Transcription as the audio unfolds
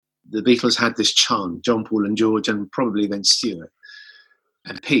the Beatles had this chant, John, Paul and George, and probably then Stuart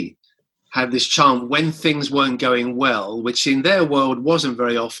and Pete, had this chant when things weren't going well, which in their world wasn't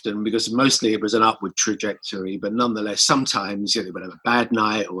very often because mostly it was an upward trajectory, but nonetheless, sometimes they would have a bad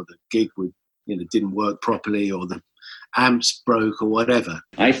night or the gig would, didn't work properly or the amps broke or whatever.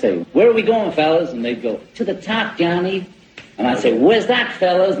 I say, where are we going, fellas? And they'd go, to the top, Johnny. And I say, where's that,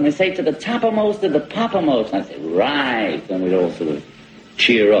 fellas? And they say, to the toppermost of the poppermost. And I say, right. And we'd all sort of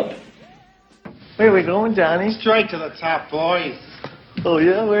cheer up. Where are we going, Johnny? Straight to the top, boys. Oh,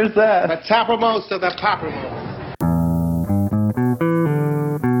 yeah? Where's that? The toppermost of the poppermost.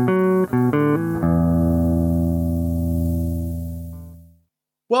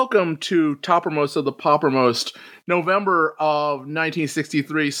 Welcome to Toppermost of the Poppermost, November of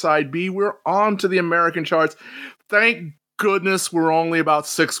 1963, Side B. We're on to the American charts. Thank goodness we're only about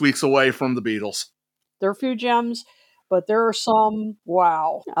 6 weeks away from the Beatles. There are a few gems, but there are some,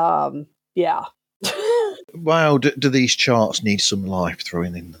 wow. Yeah. Wow, do these charts need some life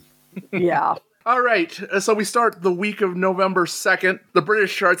thrown in them? Yeah. All right, so we start the week of November 2nd. The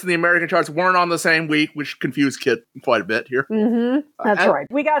British charts and the American charts weren't on the same week, which confused Kit quite a bit here. Mm-hmm. That's right.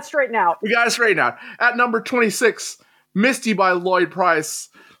 We got it straightened out. At number 26, Misty by Lloyd Price.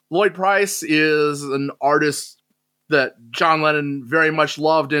 Lloyd Price is an artist that John Lennon very much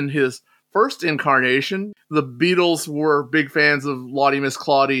loved in his first incarnation. The Beatles were big fans of Lottie Miss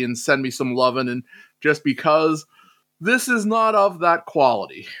Claudie and Send Me Some Lovin', and just because this is not of that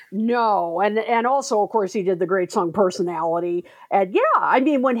quality. No, and also, of course, he did the great song Personality. And yeah, I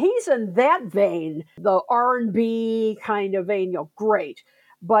mean, when he's in that vein, the R&B kind of vein, great.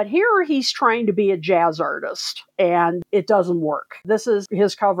 But here he's trying to be a jazz artist, and it doesn't work. This is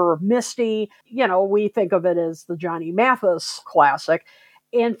his cover of Misty. We think of it as the Johnny Mathis classic.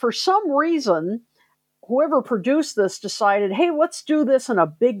 And for some reason, whoever produced this decided, hey, let's do this in a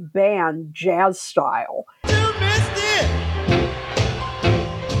big band jazz style.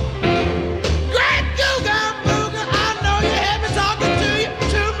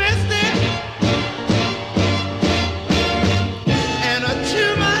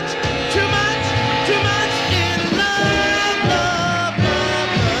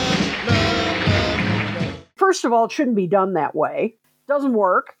 First of all, it shouldn't be done that way. Doesn't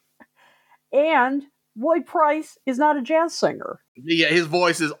work. And Lloyd Price is not a jazz singer. Yeah, his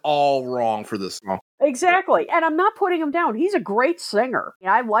voice is all wrong for this song. Exactly. And I'm not putting him down. He's a great singer.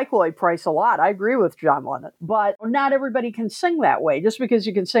 I like Lloyd Price a lot. I agree with John Lennon. But not everybody can sing that way. Just because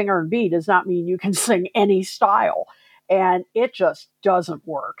you can sing R&B does not mean you can sing any style. And it just doesn't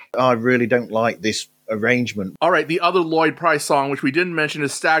work. I really don't like this arrangement. All right, the other Lloyd Price song, which we didn't mention,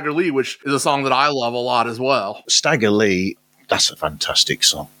 is Stagger Lee, which is a song that I love a lot as well. Stagger Lee, that's a fantastic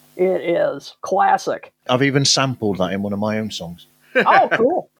song. It is. Classic. I've even sampled that in one of my own songs. Oh,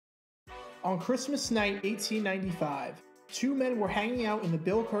 cool. On Christmas night 1895, two men were hanging out in the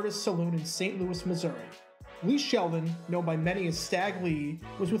Bill Curtis Saloon in St. Louis, Missouri. Lee Sheldon, known by many as Stag Lee,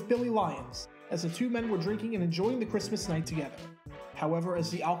 was with Billy Lyons, as the two men were drinking and enjoying the Christmas night together. However,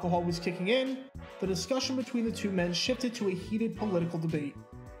 as the alcohol was kicking in, the discussion between the two men shifted to a heated political debate.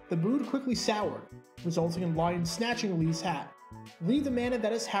 The mood quickly soured, resulting in Lyons snatching Lee's hat. Lee demanded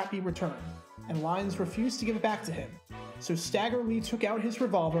that his hat be returned, and Lyons refused to give it back to him. So Stagger Lee took out his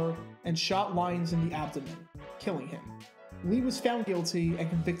revolver and shot Lyons in the abdomen, killing him. Lee was found guilty and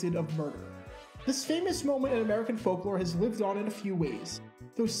convicted of murder. This famous moment in American folklore has lived on in a few ways,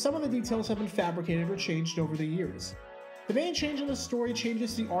 though some of the details have been fabricated or changed over the years. The main change in the story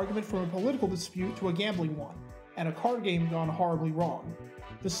changes the argument from a political dispute to a gambling one, and a card game gone horribly wrong.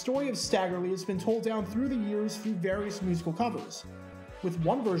 The story of Stagger Lee has been told down through the years through various musical covers, with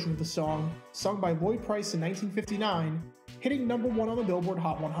one version of the song, sung by Lloyd Price in 1959, hitting number 1 on the Billboard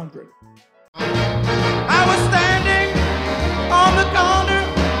Hot 100. I was standing on the corner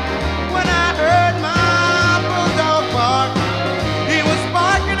when I heard my bulldog bark. He was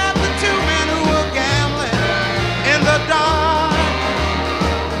barking at the two men who were gambling in the dark.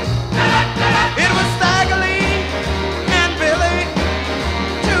 It was Stagger Lee and Billy,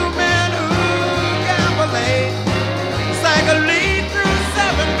 two men who gamble late. Stagger Lee threw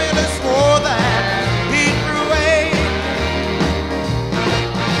 7, Billy swore that he threw 8.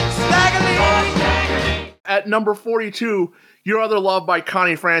 Stagger Lee. At number 42, Your Other Love by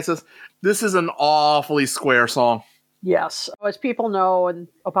Connie Francis. This is an awfully square song. Yes. As people know, and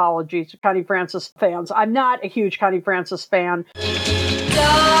apologies to Connie Francis fans, I'm not a huge Connie Francis fan.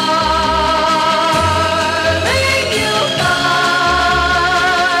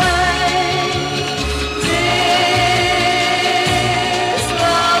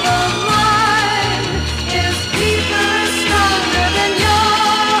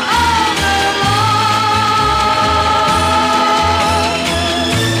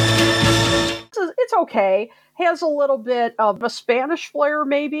 okay. Has a little bit of a Spanish flair,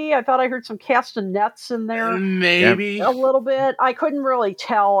 maybe. I thought I heard some castanets in there. Maybe. A little bit. I couldn't really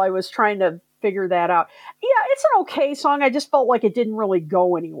tell. I was trying to figure that out. Yeah, it's an okay song. I just felt like it didn't really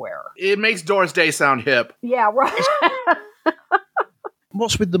go anywhere. It makes Doris Day sound hip. Yeah, right.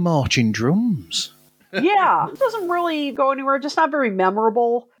 What's with the marching drums? Yeah, it doesn't really go anywhere. Just not very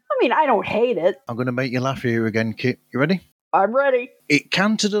memorable. I mean, I don't hate it. I'm going to make you laugh here again, Kit. You ready? I'm ready. It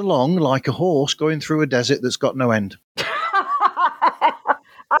cantered along like a horse going through a desert that's got no end. I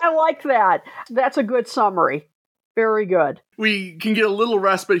like that. That's a good summary. Very good. We can get a little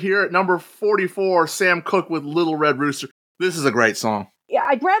respite here at number 44, Sam Cooke with Little Red Rooster. This is a great song. Yeah,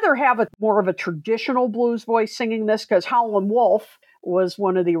 I'd rather have more of a traditional blues voice singing this because Howlin' Wolf was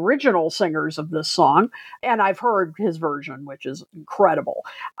one of the original singers of this song, and I've heard his version, which is incredible.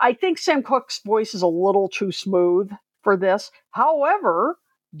 I think Sam Cooke's voice is a little too smooth for this. However,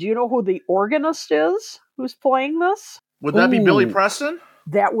 do you know who the organist is who's playing this? Would that be Billy Preston?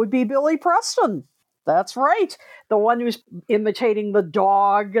 That would be Billy Preston. That's right. The one who's imitating the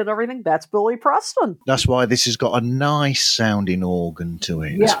dog and everything, that's Billy Preston. That's why this has got a nice sounding organ to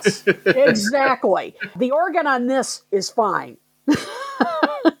it. Yes, exactly. The organ on this is fine.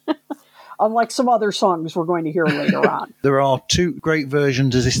 Unlike some other songs we're going to hear later on. There are two great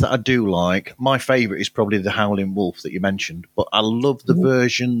versions of this that I do like. My favourite is probably the Howlin' Wolf that you mentioned, but I love the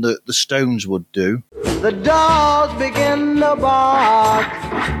version that the Stones would do. The dogs begin to bark.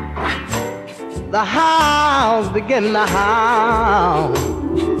 The hounds begin to howl.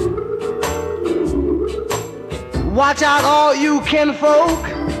 Watch out, all you kinfolk.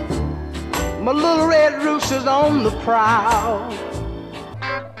 My little red rooster's on the prowl.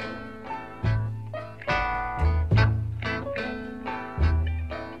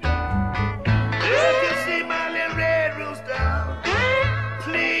 If you see my little red rooster,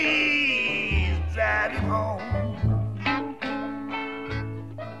 please drive him home.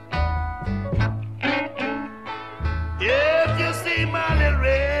 If you see my little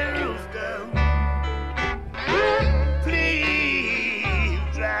red rooster, please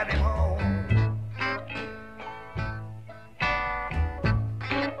drive him home.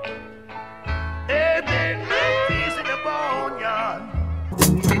 There's been no peace in the boneyard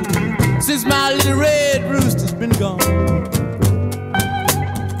since my little red rooster's been gone.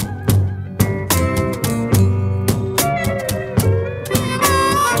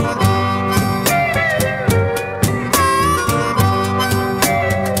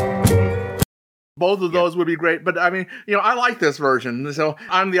 Both of those would be great, but I mean, I like this version, so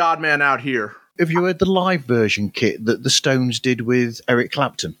I'm the odd man out here. Have you heard the live version, Kit, that the Stones did with Eric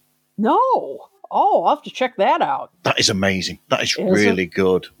Clapton? No. Oh, I'll have to check that out. That is amazing. That is really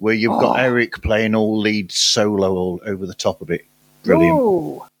good. Where you've got Eric playing all lead solo all over the top of it. Brilliant.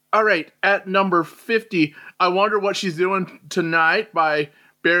 Ooh. All right, at number 50, I Wonder What She's Doing Tonight by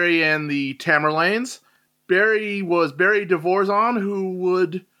Barry and the Tamerlanes. Barry was Barry DeVorzon, who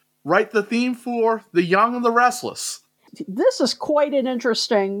would write the theme for The Young and the Restless. This is quite an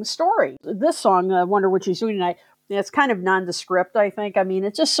interesting story. This song, I Wonder What She's Doing Tonight, it's kind of nondescript, I think. I mean,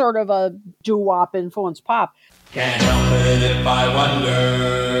 it's just sort of a doo-wop influenced pop. Can't help it if I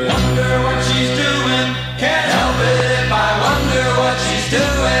wonder what she's doing. Can't help it if I wonder what she's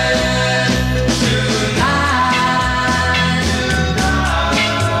doing tonight.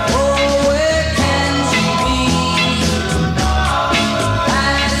 Oh, where can she be?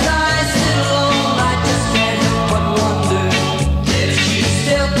 As I sit alone, I just can't help but wonder if she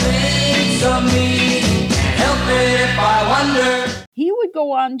still thinks of me. Can't help it if I wonder. He would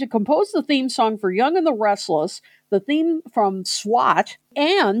go on to compose the theme song for Young and the Restless, the theme from SWAT,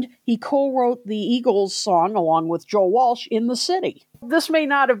 and he co-wrote the Eagles song along with Joe Walsh, In the City. This may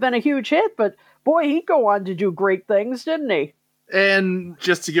not have been a huge hit, but boy, he'd go on to do great things, didn't he? And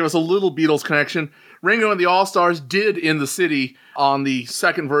just to give us a little Beatles connection, Ringo and the All-Stars did In the City on the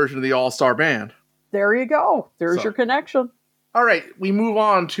second version of the All-Star Band. There you go. There's your connection. All right, we move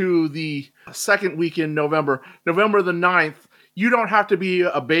on to the second week in November. November the 9th, You Don't Have to Be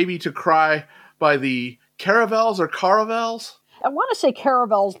a Baby to Cry by the Caravels or Caravels? I want to say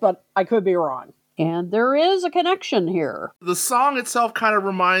Caravels, but I could be wrong. And there is a connection here. The song itself kind of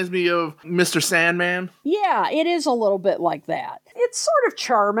reminds me of Mr. Sandman. Yeah, it is a little bit like that. It's sort of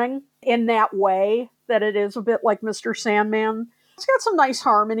charming in that way that it is a bit like Mr. Sandman. It's got some nice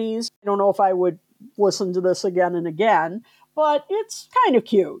harmonies. I don't know if I would listen to this again and again, but it's kind of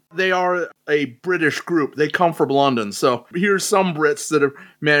cute. They are a British group. They come from London. So here's some Brits that are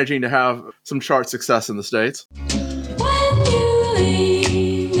managing to have some chart success in the States. When you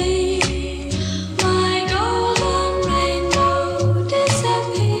leave me, my golden rainbow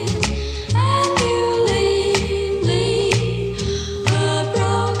disappears, and you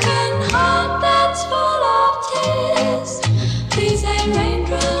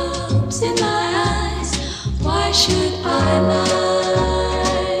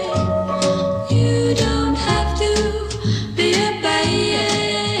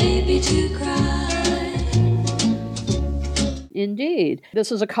made.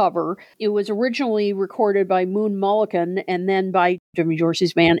 This is a cover. It was originally recorded by Moon Mullican and then by Jimmy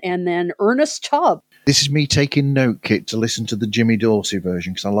Dorsey's band and then Ernest Tubb. This is me taking note, Kit, to listen to the Jimmy Dorsey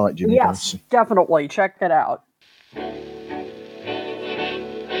version because I like Jimmy Dorsey. Yes, definitely. Check it out.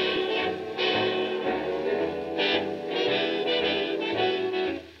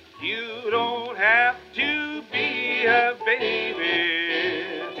 You don't have to be a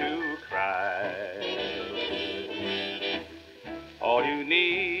baby to cry. All you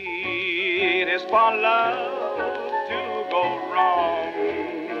need is for love to go wrong.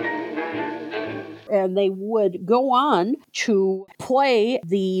 And they would go on to play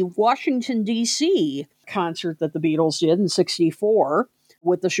the Washington, D.C. concert that the Beatles did in 1964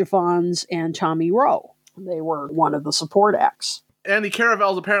 with the Chiffons and Tommy Rowe. They were one of the support acts. And the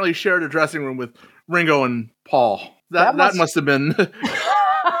Caravels apparently shared a dressing room with Ringo and Paul. That must have been...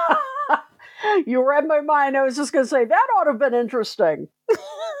 You read my mind. I was just going to say, that ought to have been interesting.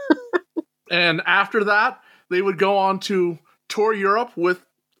 And after that, they would go on to tour Europe with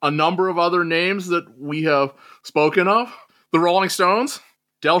a number of other names that we have spoken of. The Rolling Stones,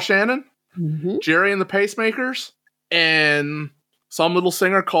 Del Shannon, Jerry and the Pacemakers, and some little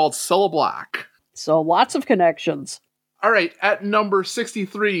singer called Cilla Black. So lots of connections. All right, at number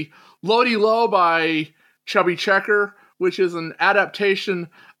 63, Lodi Low by Chubby Checker, which is an adaptation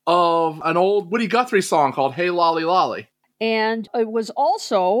of an old Woody Guthrie song called Hey Lolly Lolly. And it was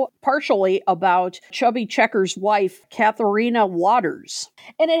also partially about Chubby Checker's wife, Katharina Waters.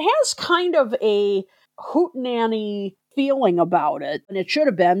 And it has kind of a hootenanny feeling about it. And it should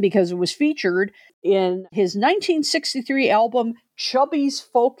have been because it was featured in his 1963 album, Chubby's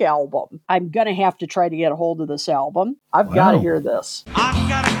Folk Album. I'm going to have to try to get a hold of this album. I've got to hear this. I've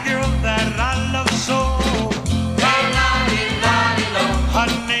got a girl that I love so. Hey, lolly, lolly, lo. Her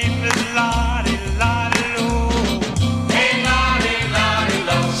name is Lolly, Lolly, lo. Hey, lolly, lolly,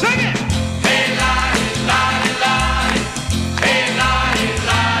 lo. Sing it! Hey, lolly, lolly, lolly. Hey, lolly,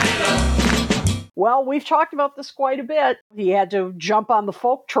 lolly, lo. Well, we've talked about this quite a bit. He had to jump on the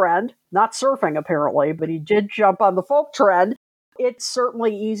folk trend. Not surfing, apparently, but he did jump on the folk trend. It's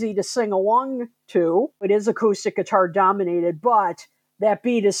certainly easy to sing along to. It is acoustic guitar dominated, but that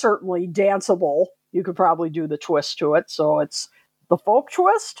beat is certainly danceable. You could probably do the twist to it. So it's the folk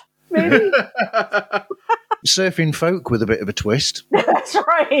twist, maybe? Surfing folk with a bit of a twist. That's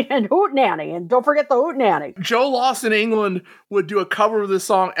right. And hootenanny. And don't forget the hootenanny. Joe Loss in England would do a cover of this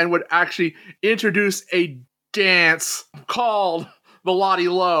song and would actually introduce a dance called the Lottie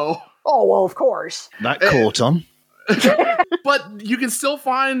Low. Oh, well, of course. That caught on. But you can still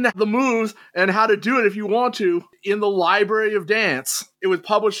find the moves and how to do it if you want to in the Library of Dance. It was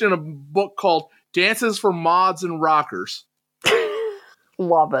published in a book called Dances for Mods and Rockers.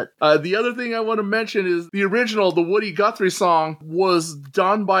 Love it. The other thing I want to mention is the original, the Woody Guthrie song, was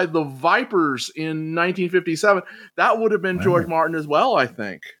done by the Vipers in 1957. That would have been George Martin as well, I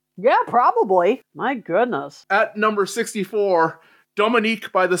think. Yeah, probably. My goodness. At number 64,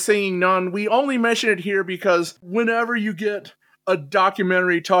 Dominique by the Singing Nun. We only mention it here because whenever you get a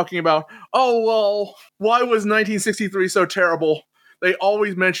documentary talking about, oh, well, why was 1963 so terrible? They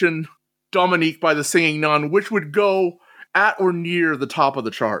always mention Dominique by the Singing Nun, which would go at or near the top of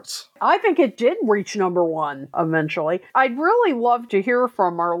the charts. I think it did reach number one eventually. I'd really love to hear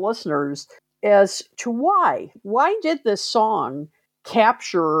from our listeners as to why. Why did this song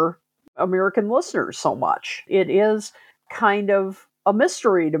capture American listeners so much? It is kind of a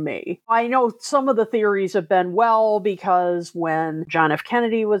mystery to me. I know some of the theories have been, well, because when John F.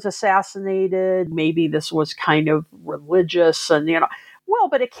 Kennedy was assassinated, maybe this was kind of religious and, well,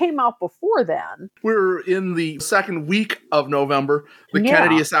 but it came out before then. We're in the second week of November. The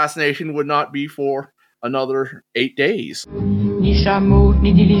Kennedy assassination would not be for another 8 days. Ni chameau,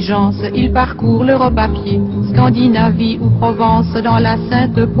 ni diligence, il parcourt l'Europe à pied, Scandinavie ou Provence dans la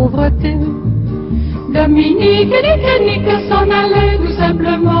sainte pauvreté. Dominique et Nique s'en allaient tout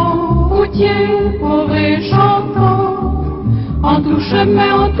simplement, routiers, pauvres et chantants. En tout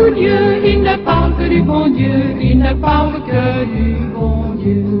chemin, en tout lieu, ils ne parlent que du bon Dieu, ils ne parlent que du bon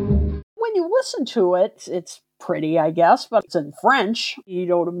Dieu. When you listen to it, it's pretty, I guess, but it's in French. You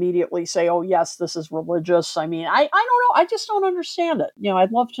don't immediately say, oh, yes, this is religious. I mean, I don't know. I just don't understand it.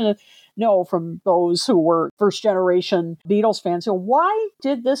 I'd love to know from those who were first-generation Beatles fans, why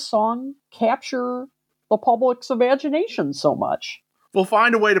did this song capture the public's imagination so much? We'll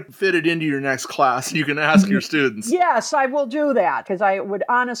find a way to fit it into your next class. You can ask your students. Yes, I will do that, because I would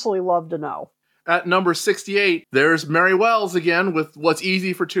honestly love to know. At number 68, there's Mary Wells again with What's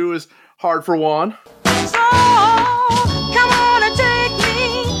Easy for Two is Hard for One. So, come on and take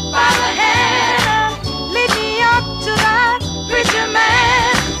me by the hand, lead me up to that preacher man.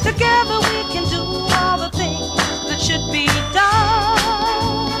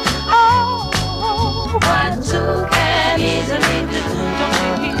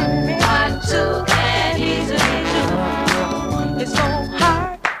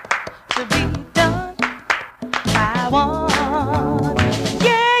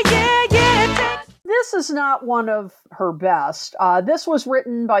 is not one of her best. This was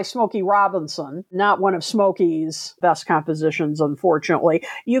written by Smokey Robinson, not one of Smokey's best compositions, unfortunately.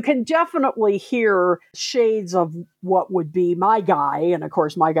 You can definitely hear shades of what would be My Guy, and of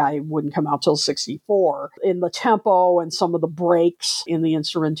course My Guy wouldn't come out till 64, in the tempo and some of the breaks in the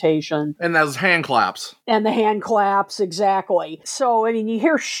instrumentation. And those hand claps. And the hand claps, exactly. So, I mean, you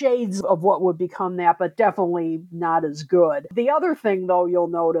hear shades of what would become that, but definitely not as good. The other thing, though, you'll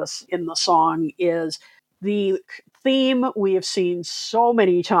notice in the song is the theme we have seen so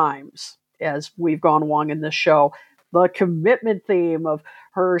many times as we've gone along in this show, the commitment theme of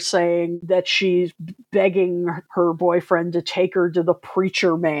her saying that she's begging her boyfriend to take her to the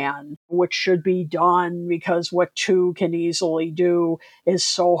preacher man, which should be done because what two can easily do is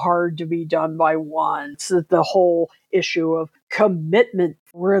so hard to be done by one. It's the whole issue of commitment.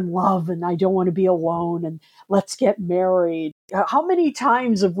 We're in love and I don't want to be alone and let's get married. How many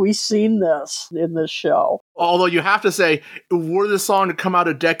times have we seen this in this show? Although you have to say, were this song to come out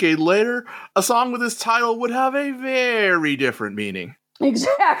a decade later, a song with this title would have a very different meaning.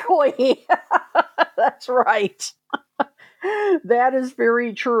 Exactly. That's right. That is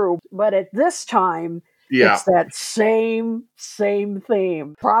very true. But at this time, it's that same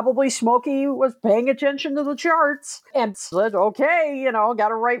theme. Probably Smokey was paying attention to the charts and said, okay, got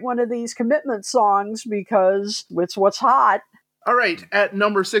to write one of these commitment songs because it's what's hot. All right, at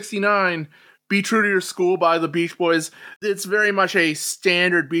number 69, Be True to Your School by the Beach Boys. It's very much a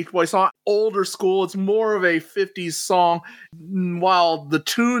standard Beach Boys song. Older school, it's more of a 50s song. While the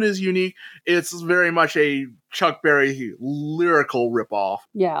tune is unique, it's very much a Chuck Berry lyrical ripoff.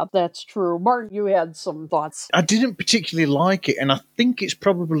 Yeah, that's true. Martin, you had some thoughts. I didn't particularly like it, and I think it's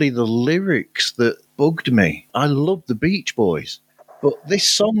probably the lyrics that bugged me. I love the Beach Boys, but this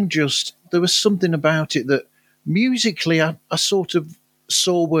song there was something about it that musically I sort of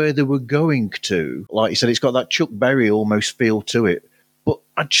saw where they were going to. Like you said, it's got that Chuck Berry almost feel to it. But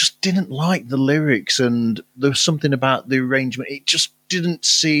I just didn't like the lyrics, and there was something about the arrangement. It just didn't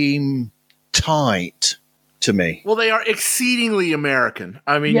seem tight to me. Well, they are exceedingly American.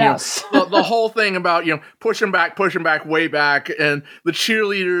 I mean, yes. The whole thing about, pushing back, way back, and the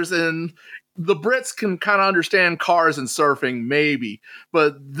cheerleaders, and the Brits can kind of understand cars and surfing, maybe.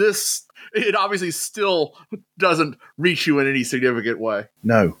 But it obviously still doesn't reach you in any significant way.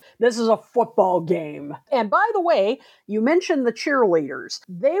 No. This is a football game. And by the way, you mentioned the cheerleaders.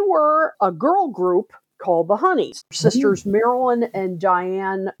 They were a girl group called the Honeys. Sisters Marilyn and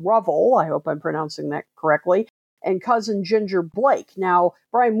Diane Revel, I hope I'm pronouncing that correctly, and cousin Ginger Blake. Now,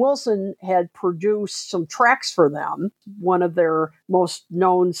 Brian Wilson had produced some tracks for them. One of their most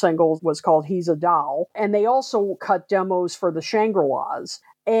known singles was called He's a Doll. And they also cut demos for the Shangri-Las.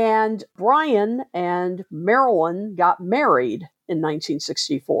 And Brian and Marilyn got married in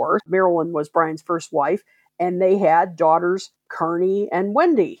 1964. Marilyn was Brian's first wife, and they had daughters Kearney and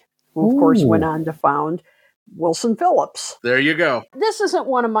Wendy, who, of course, went on to found Wilson Phillips. There you go. This isn't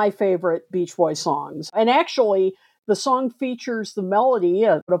one of my favorite Beach Boys songs. And actually, the song features the melody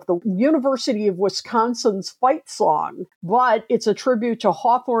of the University of Wisconsin's fight song, but it's a tribute to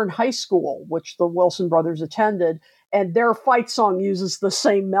Hawthorne High School, which the Wilson brothers attended. And their fight song uses the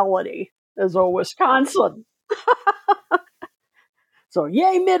same melody as O Wisconsin. So,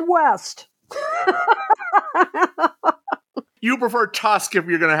 yay, Midwest! You prefer Tusk if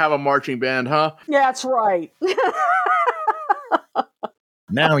you're going to have a marching band, huh? Yeah, that's right.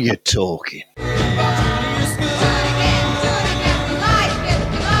 Now you're talking.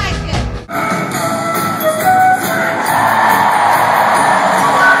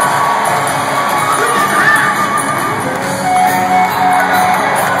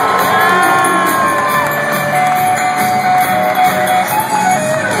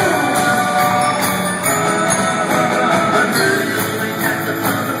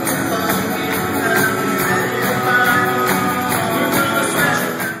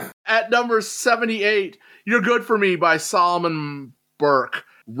 Number 78, You're Good For Me by Solomon Burke,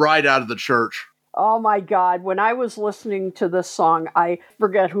 right out of the church. Oh my God. When I was listening to this song, I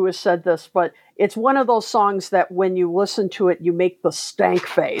forget who has said this, but it's one of those songs that when you listen to it, you make the stank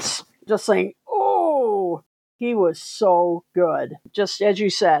face. Just saying, oh, he was so good. Just as you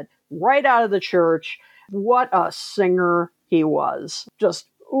said, right out of the church. What a singer he was. Just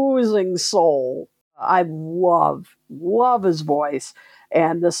oozing soul. I love his voice.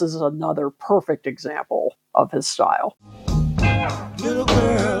 And this is another perfect example of his style. Little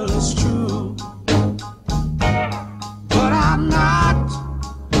girl, it's true, but I'm not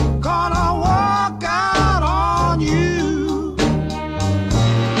gonna walk out on you.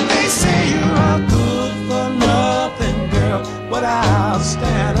 They say you're a good for nothing girl, but I'll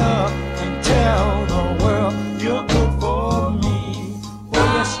stand up and tell the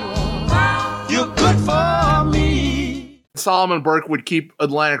Solomon Burke would keep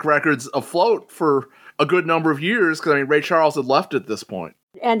Atlantic Records afloat for a good number of years, because, I mean, Ray Charles had left at this point.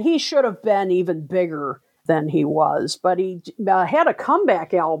 And he should have been even bigger than he was, but he had a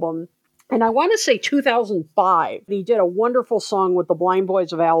comeback album, and I want to say 2005. He did a wonderful song with the Blind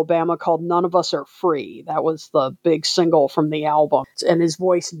Boys of Alabama called None of Us Are Free. That was the big single from the album, and his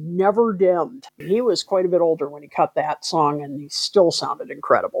voice never dimmed. He was quite a bit older when he cut that song, and he still sounded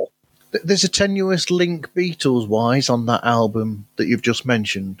incredible. There's a tenuous link Beatles-wise on that album that you've just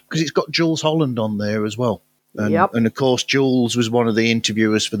mentioned, because it's got Jules Holland on there as well. And of course, Jules was one of the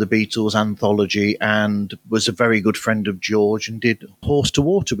interviewers for the Beatles anthology and was a very good friend of George and did Horse to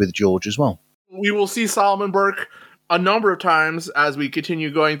Water with George as well. We will see Solomon Burke a number of times as we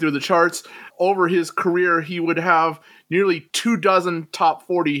continue going through the charts. Over his career, he would have nearly 24 top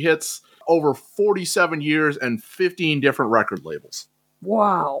 40 hits over 47 years and 15 different record labels.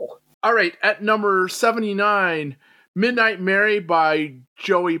 Wow. All right, at number 79, Midnight Mary by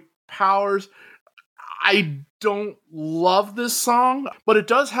Joey Powers. I don't love this song, but it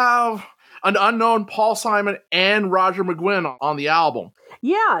does have an unknown Paul Simon and Roger McGuinn on the album.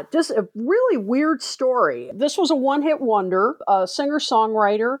 Yeah, just a really weird story. This was a one-hit wonder, a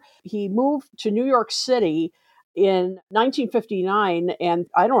singer-songwriter. He moved to New York City in 1959, and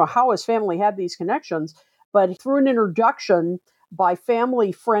I don't know how his family had these connections, but through an introduction by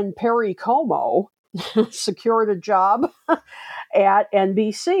family friend Perry Como, secured a job at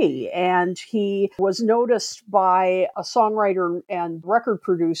NBC, and he was noticed by a songwriter and record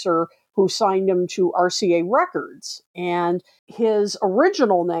producer who signed him to RCA Records. And his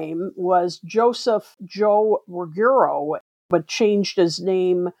original name was Joseph Joe Ruggiero, but changed his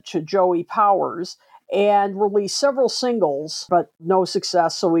name to Joey Powers, and released several singles, but no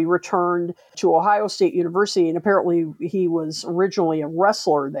success. So he returned to Ohio State University, and apparently he was originally a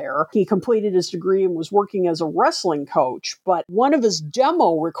wrestler there. He completed his degree and was working as a wrestling coach, but one of his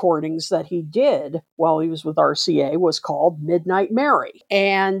demo recordings that he did while he was with RCA was called Midnight Mary,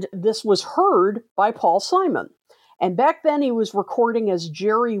 and this was heard by Paul Simon. And back then he was recording as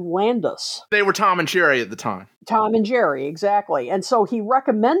Jerry Landis. They were Tom and Jerry at the time. Tom and Jerry, exactly. And so he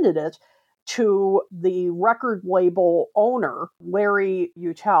recommended it to the record label owner, Larry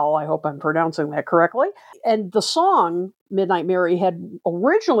Utel. I hope I'm pronouncing that correctly. And the song, Midnight Mary, had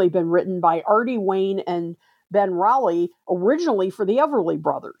originally been written by Artie Wayne and Ben Raleigh, originally for the Everly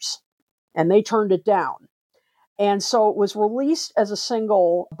Brothers. And they turned it down. And so it was released as a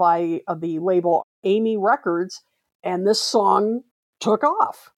single by the label Amy Records, and this song took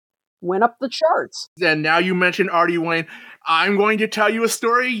off. Went up the charts. And now you mentioned Artie Wayne. I'm going to tell you a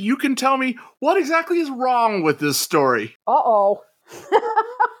story. You can tell me what exactly is wrong with this story. Uh-oh.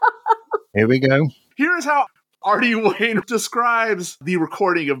 Here we go. Here's how Artie Wayne describes the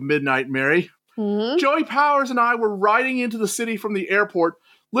recording of Midnight Mary. Mm-hmm. Joey Powers and I were riding into the city from the airport,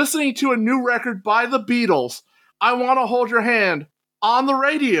 listening to a new record by the Beatles, I Want to Hold Your Hand, on the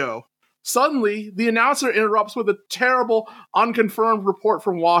radio. Suddenly, the announcer interrupts with a terrible, unconfirmed report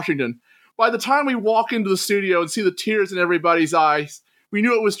from Washington. By the time we walk into the studio and see the tears in everybody's eyes, we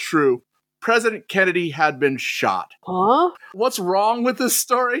knew it was true. President Kennedy had been shot. Huh? What's wrong with this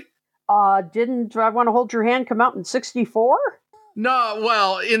story? Didn't I Want to Hold Your Hand come out in 1964? No,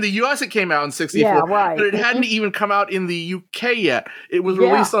 well, in the U.S. it came out in 1964, yeah, right. But it hadn't even come out in the U.K. yet. It was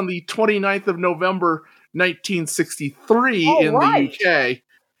released on the 29th of November, 1963 in the U.K.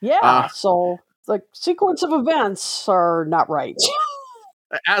 Yeah, so the sequence of events are not right.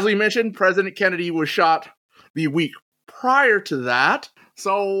 As we mentioned, President Kennedy was shot the week prior to that.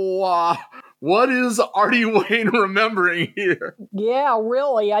 So, what is Artie Wayne remembering here? Yeah,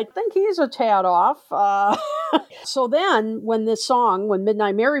 really. I think he's a tad off. So then, when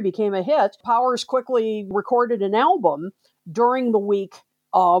Midnight Mary became a hit, Powers quickly recorded an album during the week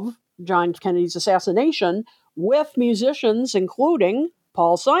of John Kennedy's assassination with musicians including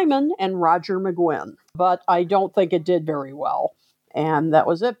Paul Simon and Roger McGuinn. But I don't think it did very well. And that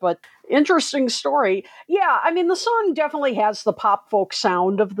was it. But interesting story. Yeah, I mean, the song definitely has the pop folk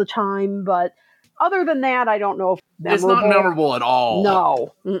sound of the time, but other than that, I don't know if memorable. It's not memorable at all.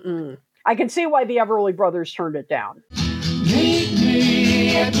 No. Mm-mm. I can see why the Everly Brothers turned it down. Meet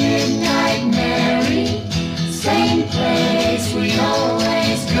me at Midnight Mary, same place we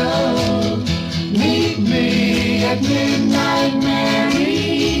always go. Meet me at Midnight Mary,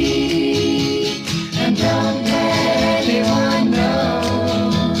 and don't let anyone know.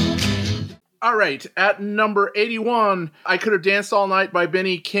 All right, at number 81, I Could Have Danced All Night by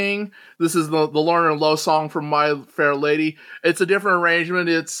Benny King. This is the Lerner and Lowe song from My Fair Lady. It's a different arrangement.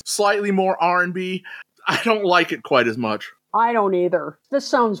 It's slightly more R&B. I don't like it quite as much. I don't either. This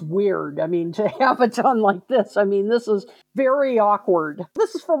sounds weird. I mean, to have it done like this, I mean, this is very awkward.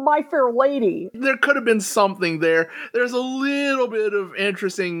 This is from My Fair Lady. There could have been something there. There's a little bit of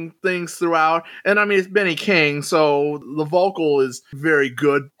interesting things throughout. And I mean, it's Benny King, so the vocal is very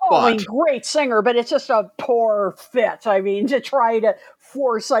good. Oh, I mean, great singer, but it's just a poor fit. I mean, to try to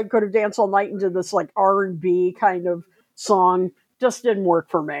force I Could Have Danced All Night into this like R&B kind of song just didn't work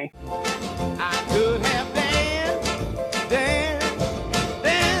for me. I could have danced,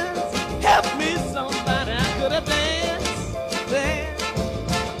 help me somebody. I could have danced,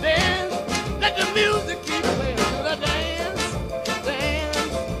 let the music keep playing. I could have danced,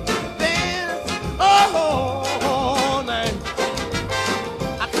 all night.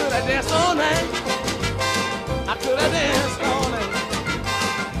 I could have danced all night. I could have danced all night.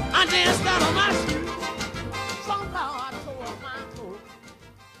 I danced out of my shoes. Somehow I tore up my clothes.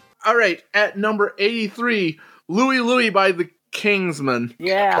 All right, at number 83, Louie Louie by the Kingsmen.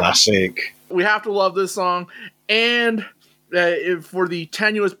 Yeah. Classic. We have to love this song. And for the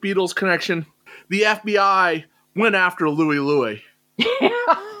tenuous Beatles connection, the FBI went after Louie Louie.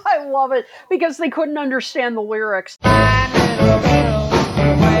 I love it because they couldn't understand the lyrics.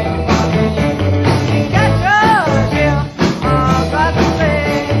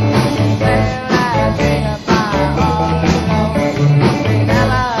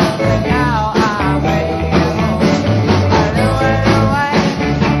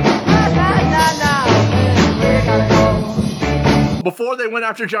 Before they went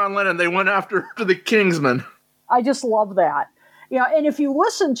after John Lennon, they went after the Kingsmen. I just love that. And if you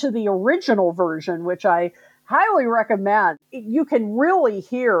listen to the original version, which I highly recommend, you can really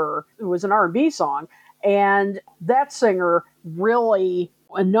hear it was an R&B song, and that singer really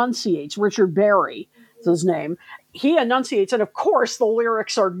enunciates. Richard Berry is his name. He enunciates, and of course the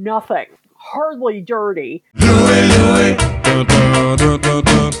lyrics are nothing, hardly dirty. Louie, Louie,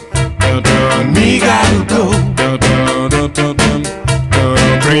 me gotta go.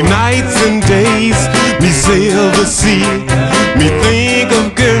 3 nights and days, me sail the sea, me think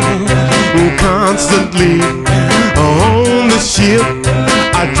of girl constantly. On the ship,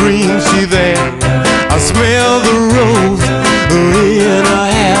 I dream she there, I smell the rose in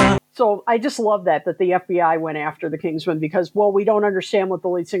her hair. So I just love that the FBI went after the Kingsmen because, well, we don't understand what the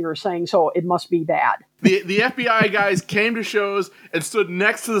lead singer is saying, so it must be bad. The FBI guys came to shows and stood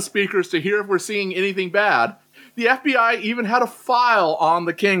next to the speakers to hear if we're seeing anything bad. The FBI even had a file on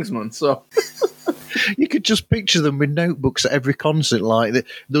the Kingsmen, so... You could just picture them with notebooks at every concert, like that.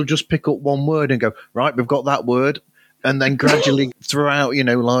 They'll just pick up one word and go, right, we've got that word. And then gradually throughout,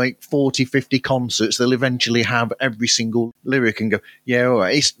 like 40, 50 concerts, they'll eventually have every single lyric and go, yeah, all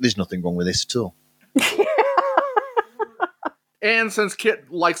right, there's nothing wrong with this at all. And since Kit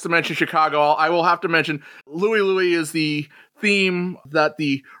likes to mention Chicago, I will have to mention Louie Louie is the theme that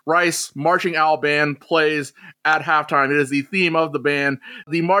the Rice Marching Owl Band plays at halftime. It is the theme of the band.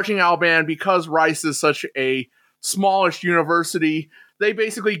 The Marching Owl Band, because Rice is such a smallish university, they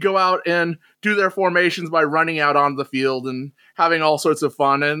basically go out and do their formations by running out on the field and having all sorts of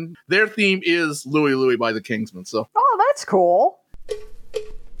fun. And their theme is Louie Louie by the Kingsmen. So, oh, that's cool.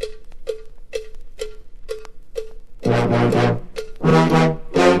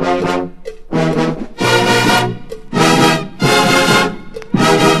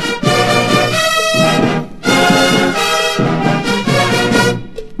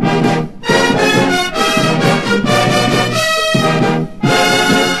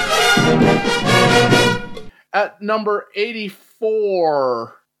 At number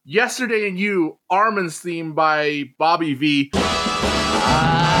 84, Yesterday and You, Armin's theme by Bobby V.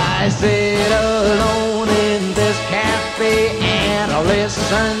 I sit alone in this cafe and I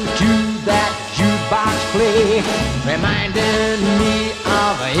listen to that jukebox play, reminding me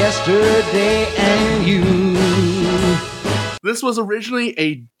of yesterday and you. This was originally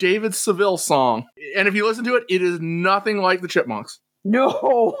a David Seville song, and if you listen to it, it is nothing like the Chipmunks.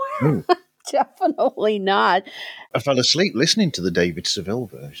 No. Definitely not. I fell asleep listening to the David Seville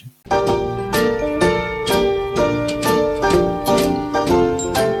version.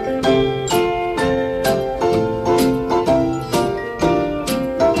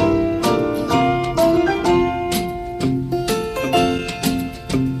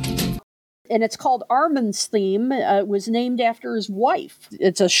 And it's called Armin's Theme. It was named after his wife.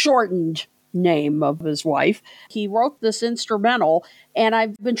 It's a shortened name of his wife. He wrote this instrumental, and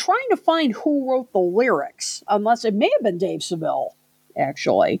I've been trying to find who wrote the lyrics, unless it may have been Dave Seville,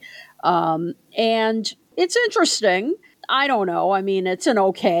 actually. And it's interesting. I don't know. I mean, it's an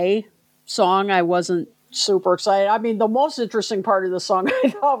okay song. I wasn't super excited. I mean, the most interesting part of the song I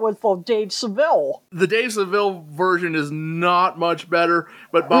thought was the Dave Seville. The Dave Seville version is not much better,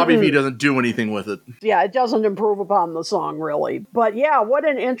 but Bobby V doesn't do anything with it. Yeah, it doesn't improve upon the song, really. But yeah, what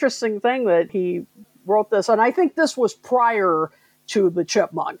an interesting thing that he wrote this. And I think this was prior to the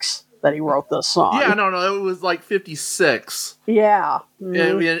Chipmunks that he wrote this song. Yeah, no, it was like 56. Yeah.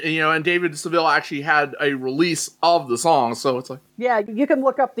 Mm-hmm. And David Seville actually had a release of the song, so it's like... Yeah, you can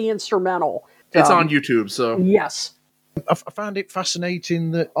look up the instrumental. It's on YouTube, so... Yes. I found it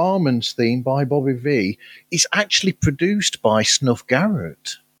fascinating that Armand's theme by Bobby V is actually produced by Snuff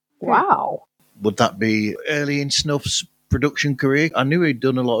Garrett. Wow. Would that be early in Snuff's production career? I knew he'd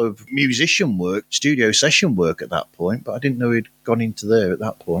done a lot of musician work, studio session work at that point, but I didn't know he'd gone into there at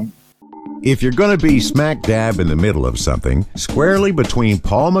that point. If you're going to be smack dab in the middle of something, squarely between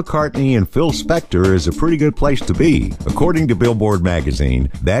Paul McCartney and Phil Spector is a pretty good place to be. According to Billboard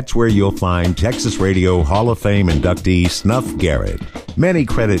magazine, that's where you'll find Texas Radio Hall of Fame inductee Snuff Garrett. Many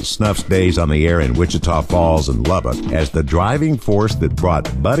credit Snuff's days on the air in Wichita Falls and Lubbock as the driving force that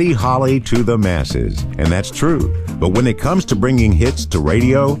brought Buddy Holly to the masses. And that's true. But when it comes to bringing hits to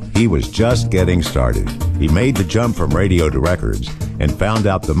radio, he was just getting started. He made the jump from radio to records and found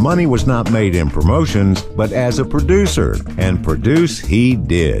out the money was not made in promotions, but as a producer. And produce he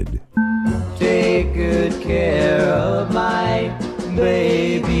did. Take good care of my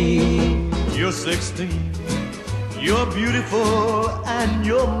baby. You're 16, you're beautiful, and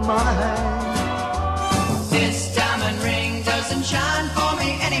you're mine. This diamond ring doesn't shine for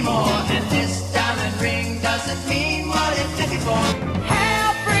me anymore, and this diamond ring doesn't mean what it did before.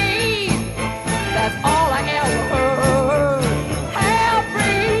 Hell free, that's all I ever heard. Hell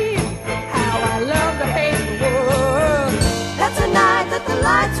free, how I love to hate the world. That's the night that the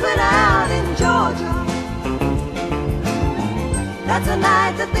lights went out in Georgia. That's the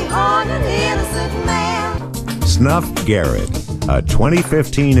night that they hung an innocent man. Snuff Garrett, a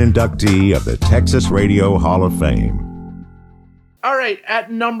 2015 inductee of the Texas Radio Hall of Fame. All right,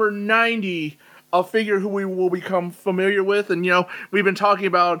 at number 90, a figure who we will become familiar with. And, we've been talking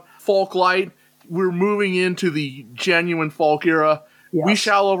about folk light. We're moving into the genuine folk era. Yes. We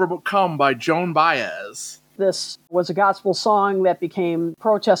Shall Overcome by Joan Baez. This was a gospel song that became a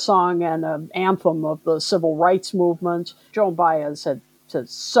protest song and an anthem of the civil rights movement. Joan Baez had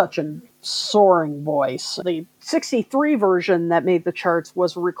such a soaring voice. The 63 version that made the charts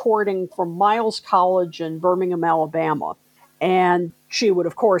was a recording from Miles College in Birmingham, Alabama. And she would,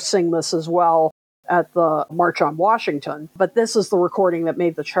 of course, sing this as well at the March on Washington. But this is the recording that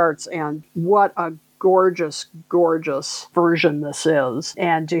made the charts, and what a gorgeous, gorgeous version this is.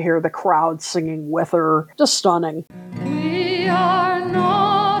 And to hear the crowd singing with her, just stunning. We are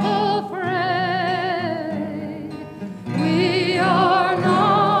not afraid. We are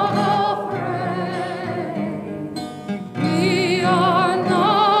not afraid. We are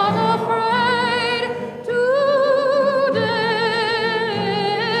not afraid today.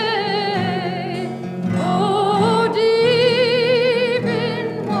 Oh, deep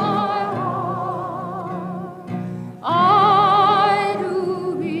in my heart, I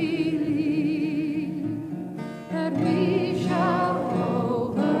do believe that we shall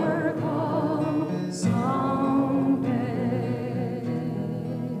overcome someday.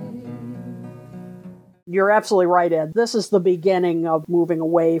 You're absolutely right, Ed. This is the beginning of moving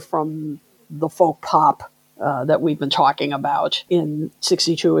away from the folk pop that we've been talking about in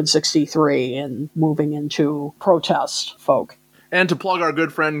 62 and 63 and moving into protest folk. And to plug our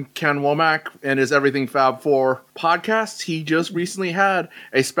good friend Ken Womack and his Everything Fab 4 podcast, he just recently had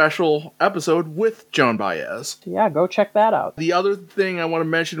a special episode with Joan Baez. Yeah, go check that out. The other thing I want to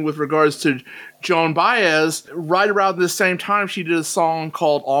mention with regards to Joan Baez, right around the same time, she did a song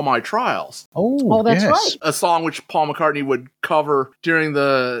called All My Trials. Oh, that's yes. right. A song which Paul McCartney would cover during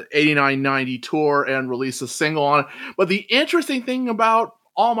the 89-90 tour and release a single on it. But the interesting thing about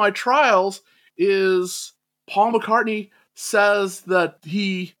All My Trials is Paul McCartney says that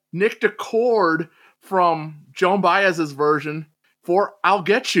he nicked a chord from Joan Baez's version for I'll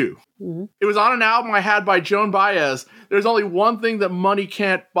Get You. Mm-hmm. It was on an album I had by Joan Baez. There's only one thing that money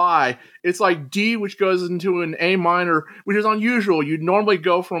can't buy. It's like D, which goes into an A minor, which is unusual. You'd normally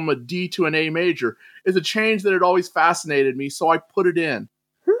go from a D to an A major. It's a change that had always fascinated me, so I put it in.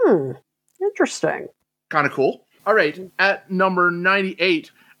 Interesting. Kind of cool. All right, at number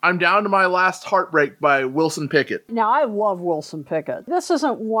 98, I'm Down to My Last Heartbreak by Wilson Pickett. Now, I love Wilson Pickett. This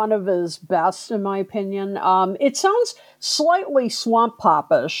isn't one of his best, in my opinion. It sounds slightly swamp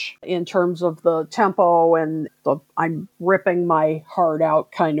pop-ish in terms of the tempo and the I'm ripping my heart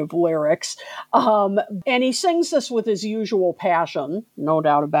out kind of lyrics. And he sings this with his usual passion, no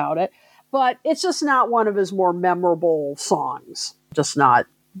doubt about it. but it's just not one of his more memorable songs. Just not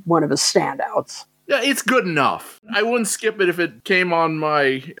one of his standouts. Yeah, it's good enough. I wouldn't skip it if it came on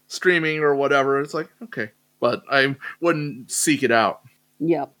my streaming or whatever. It's like, okay. But I wouldn't seek it out.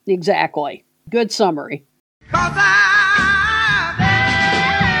 Yep, exactly. Good summary.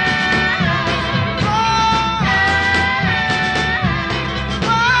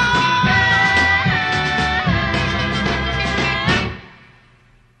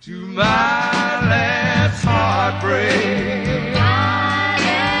 To my last heartbreak.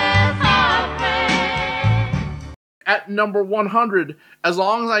 At number 100, As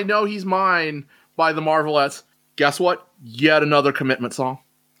Long As I Know He's Mine by the Marvelettes. Guess what? Yet another commitment song.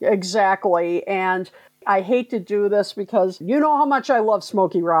 Exactly. And I hate to do this because you know how much I love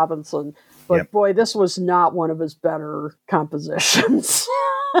Smokey Robinson. But boy, this was not one of his better compositions.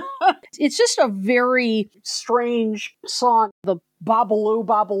 It's just a very strange song. The Babaloo,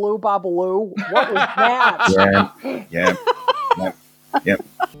 Babaloo, Babaloo. What was that? Yeah. Yep.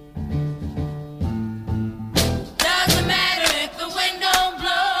 Doesn't matter if the wind don't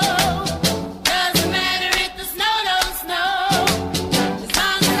blow. Doesn't matter if the snow don't snow. As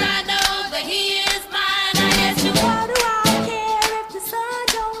long as I know that he is mine, I guess you. What do I care if the sun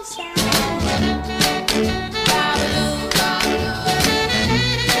don't shine?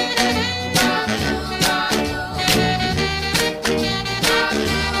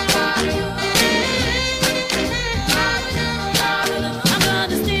 Babaloo, I'm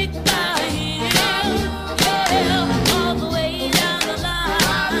gonna stick by him, yeah, all the way down the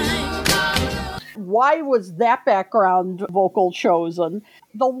line. Why was that background vocal chosen?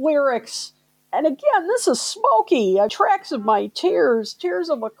 The lyrics, and again, this is Smokey. Tracks of My Tears, Tears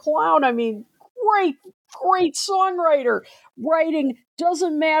of a Clown. I mean, great songwriter. Writing,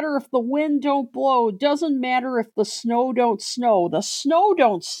 doesn't matter if the wind don't blow, doesn't matter if the snow don't snow. The snow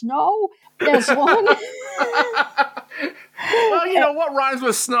don't snow? As long as... Well, you know, what rhymes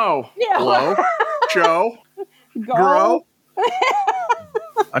with snow? Yeah. Blow, show, Go. grow.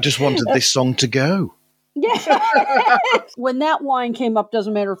 I just wanted this song to go. Yeah. When that line came up,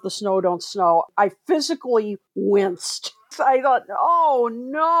 doesn't matter if the snow don't snow, I physically winced. I thought, oh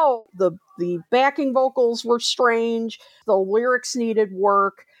no. The backing vocals were strange. The lyrics needed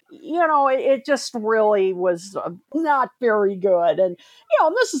work. You know, it just really was not very good. And, you know,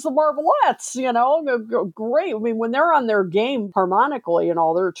 this is the Marvelettes, you know, great. I mean, when they're on their game harmonically and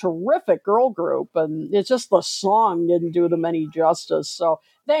all, they're a terrific girl group. And it's just the song didn't do them any justice. So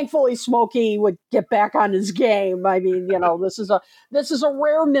thankfully, Smokey would get back on his game. I mean, you know, this is a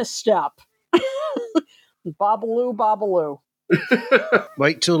rare misstep. Babaloo, Babaloo.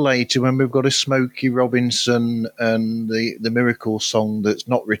 Wait till later when we've got a Smokey Robinson and the Miracle song that's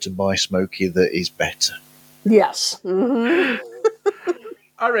not written by Smokey that is better. Yes. Mm-hmm.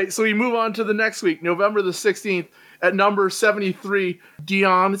 All right, so we move on to the next week, November the 16th, at number 73,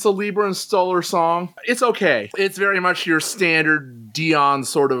 Dion. It's a Lieber and Stoller song. It's okay. It's very much your standard Dion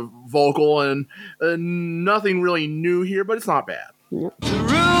sort of vocal, and nothing really new here, but it's not bad. Yep. The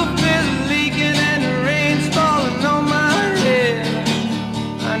roof is leaking and the rain's falling on my head.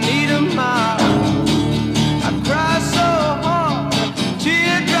 I need a mile. I cry so hard,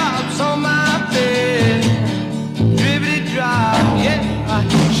 teardrops on my bed. Dribbity drop, yeah.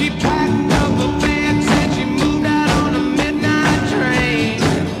 She packed up her bags and she moved out on a midnight train.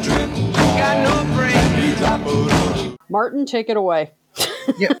 Got no brain. Martin, take it away.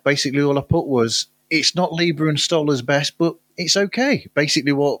 Yeah, basically all I put was, it's not Lieber and Stoller's best, but it's okay.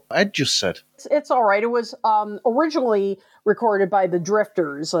 Basically what Ed just said. It's all right. It was originally recorded by the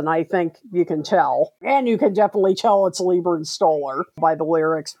Drifters, and I think you can tell. And you can definitely tell it's Lieber and Stoller by the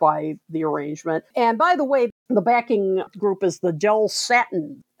lyrics, by the arrangement. And by the way, the backing group is the Del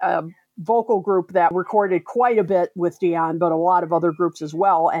Satin vocal group that recorded quite a bit with Dion, but a lot of other groups as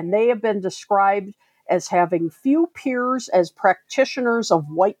well. And they have been described as having few peers as practitioners of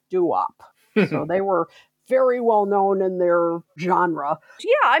white doo-wop. So they were very well known in their genre.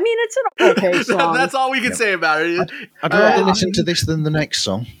 Yeah, I mean, it's an okay song. That's all we can say about it. I'd rather listen to this than the next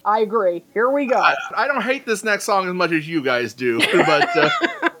song. I agree. Here we go. I don't hate this next song as much as you guys do, but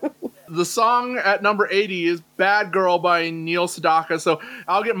the song at number 80 is Bad Girl by Neil Sedaka, so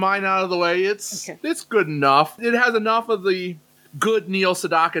I'll get mine out of the way. It's good enough. It has enough of the good Neil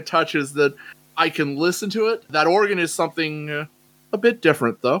Sedaka touches that I can listen to it. That organ is something a bit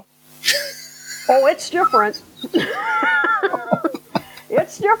different, though. Oh, it's different.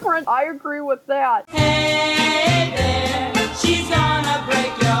 It's different. I agree with that. Hey there, she's gonna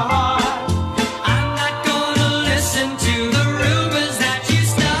break your heart. I'm not gonna listen to the rumors that you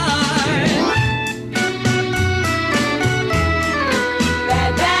start.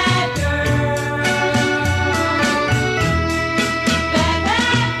 Bad, bad girl.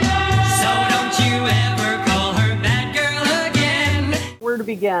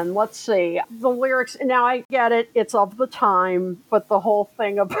 again. Let's see. The lyrics, now I get it, it's of the time, but the whole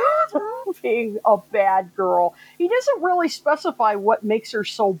thing about being a bad girl, he doesn't really specify what makes her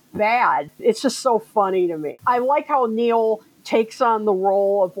so bad. It's just so funny to me. I like how Neil takes on the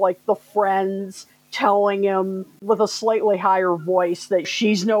role of like the friends telling him with a slightly higher voice that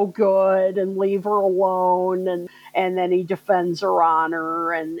she's no good and leave her alone, and then he defends her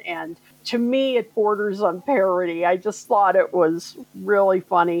honor, and to me it borders on parody. I just thought it was really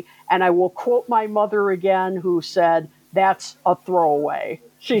funny, and I will quote my mother again, who said, "That's a throwaway."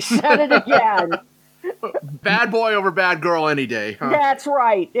 She said it again. Bad boy over bad girl any day. Huh? That's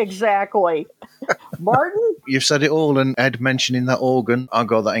right, exactly. Martin? You've said it all, and Ed mentioning that organ, I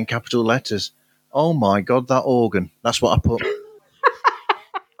got that in capital letters. Oh my God, that organ. That's what I put.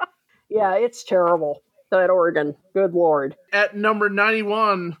 Yeah, it's terrible. That organ. Good Lord. At number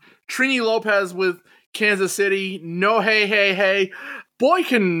 91, Trini Lopez with Kansas City. No hey, hey, hey. Boy,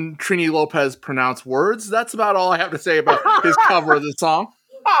 can Trini Lopez pronounce words. That's about all I have to say about his cover of the song.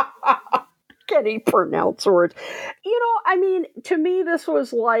 Can he pronounce words? You know, I mean, to me, this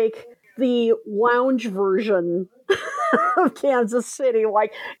was like the lounge version of Kansas City.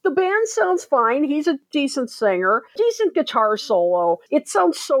 Like, the band sounds fine. He's a decent singer, decent guitar solo. It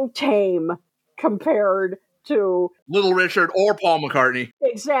sounds so tame compared to Little Richard or Paul McCartney.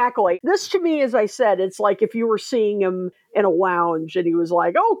 Exactly. This to me, as I said, it's like if you were seeing him in a lounge and he was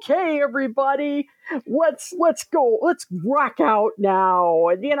like, "Okay, everybody, let's go, let's rock out now."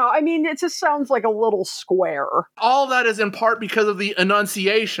 And you know, I mean, it just sounds like a little square. All that is in part because of the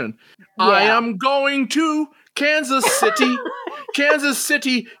enunciation. Yeah. I am going to Kansas City. Kansas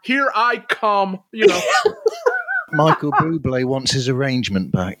City, here I come. You know. Michael Bublé wants his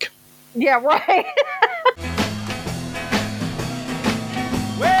arrangement back. Yeah, right.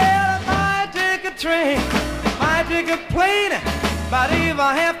 Well, I might take a train, might take a plane, but if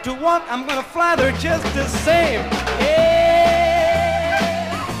I have to walk, I'm gonna fly there just the same. Yeah,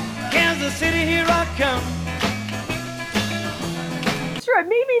 Kansas City, here I come. That's right.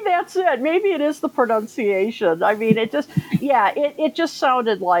 Maybe that's it. Maybe it is the pronunciation. I mean, it just, yeah, it just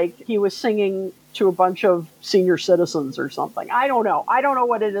sounded like he was singing to a bunch of senior citizens or something. I don't know. I don't know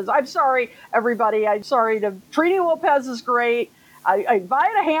what it is. I'm sorry, everybody. I'm sorry to... Trini Lopez is great. I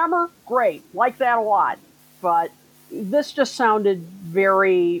buy a hammer, great. Like that a lot. But this just sounded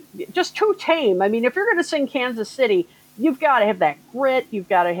very... just too tame. I mean, if you're going to sing Kansas City, you've got to have that grit. You've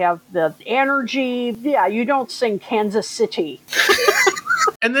got to have the energy. Yeah, you don't sing Kansas City.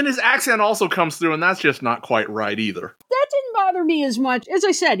 And then his accent also comes through, and that's just not quite right either. That didn't bother me as much. As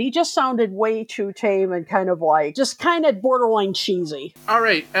I said, he just sounded way too tame and kind of like, just kind of borderline cheesy. All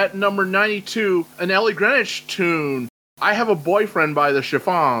right, at number 92, an Ellie Greenwich tune, I Have a Boyfriend by the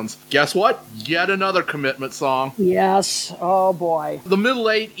Chiffons. Guess what? Yet another commitment song. Yes. Oh, boy. The middle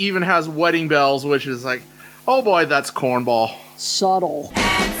eight even has Wedding Bells, which is like, oh boy, that's cornball. Subtle.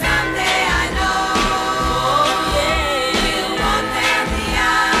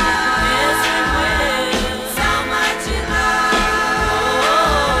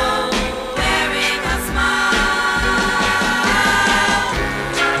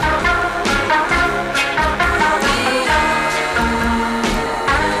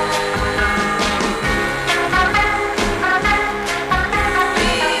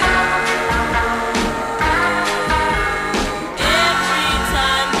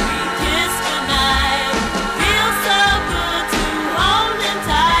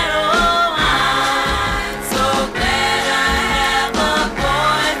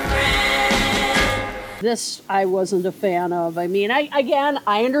 This I wasn't a fan of. I mean,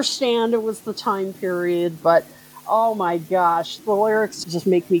 I understand it was the time period, but oh my gosh, the lyrics just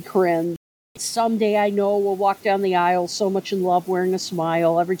make me cringe. Someday I know we'll walk down the aisle, so much in love, wearing a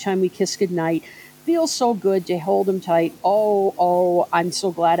smile. Every time we kiss goodnight, feels so good to hold him tight. Oh, I'm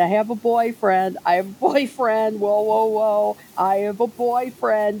so glad I have a boyfriend. I have a boyfriend. Whoa, whoa, whoa. I have a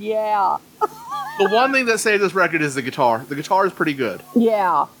boyfriend. Yeah. The one thing that saved this record is the guitar. The guitar is pretty good.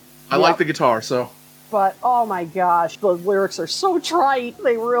 Yeah. I like the guitar, so... But, oh my gosh, the lyrics are so trite.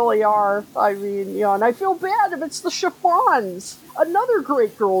 They really are. I mean, you know, and I feel bad if it's the Chiffons. Another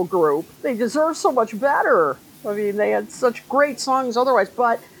great girl group. They deserve so much better. I mean, they had such great songs otherwise.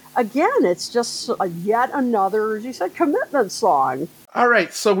 But, again, it's just yet another, as you said, commitment song. All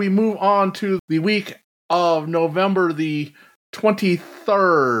right, so we move on to the week of November the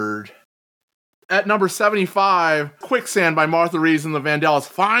 23rd. At number 75, Quicksand by Martha Reeves and the Vandellas.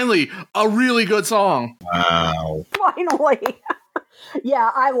 Finally, a really good song. Wow. Finally.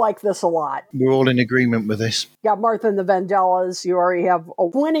 Yeah, I like this a lot. We're all in agreement with this. You got Martha and the Vandellas. You already have a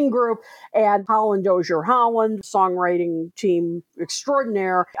winning group, and Holland Dozier Holland, songwriting team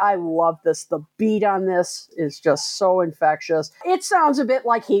extraordinaire. I love this. The beat on this is just so infectious. It sounds a bit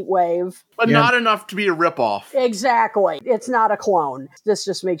like Heat Wave, but not enough to be a ripoff. Exactly. It's not a clone. This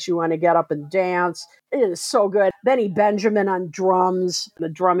just makes you want to get up and dance. It is so good. Benny Benjamin on drums. The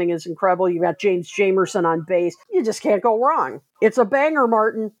drumming is incredible. You got James Jamerson on bass. You just can't go wrong. It's a banger,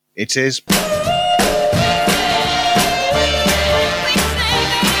 Martin. It is.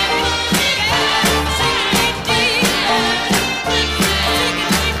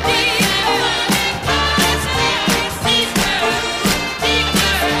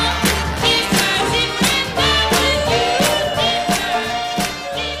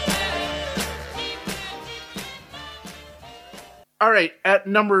 All right, at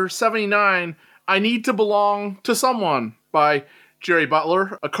number 79, I Need to Belong to Someone by Jerry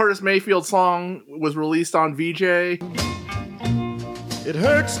Butler. A Curtis Mayfield song was released on VJ. It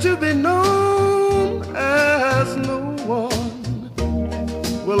hurts to be known as no one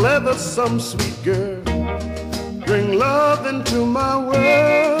will ever some sweet girl bring love into my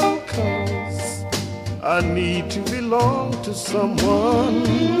world, 'cause I need to belong to someone.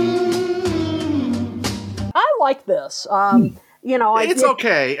 I like this. You know, it's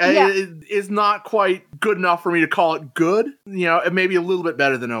okay. Yeah. It's not quite good enough for me to call it good. You know, it may be a little bit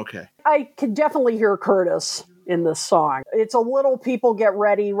better than okay. I can definitely hear Curtis in this song. It's a little People Get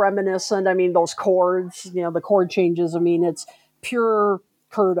Ready reminiscent. I mean, those chords, you know, the chord changes. I mean, it's pure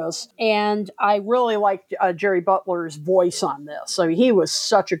Curtis. And I really liked Jerry Butler's voice on this. I mean, he was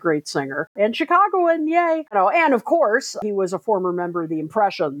such a great singer. And Chicagoan, yay. You know, and of course, he was a former member of the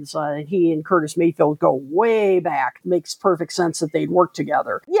Impressions. He and Curtis Mayfield go way back. Makes perfect sense that they'd work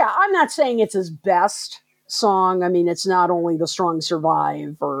together. Yeah, I'm not saying it's his best song. I mean, it's not only The Strong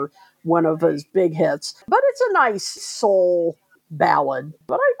Survive or one of his big hits, but it's a nice soul ballad.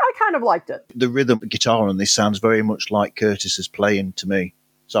 But I kind of liked it. The rhythm guitar on this sounds very much like Curtis is playing to me.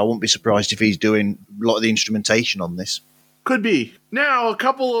 So I wouldn't be surprised if he's doing a lot of the instrumentation on this. Could be. Now, a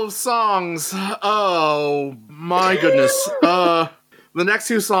couple of songs. Oh, my goodness. The next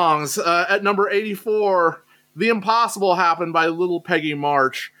two songs. At number 84, The Impossible Happened by Little Peggy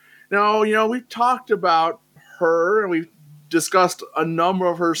March. Now, you know, we've talked about her, and we've discussed a number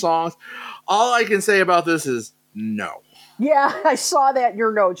of her songs. All I can say about this is no. Yeah, I saw that in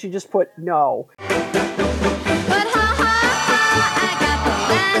your notes. You just put no.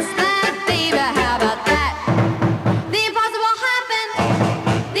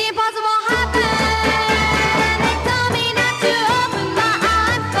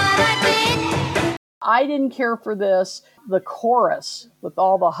 I didn't care for this. The chorus with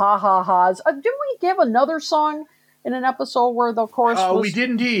all the ha-ha-has. Didn't we give another song in an episode where the chorus was... We did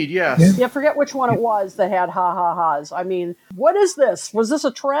indeed, yes. Yeah, forget which one it was that had ha-ha-has. I mean, what is this? Was this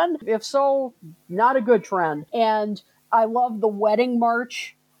a trend? If so, not a good trend. And I love the wedding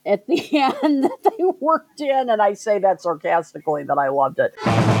march at the end that they worked in, and I say that sarcastically, that I loved it.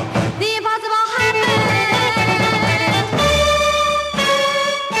 The impossible happened.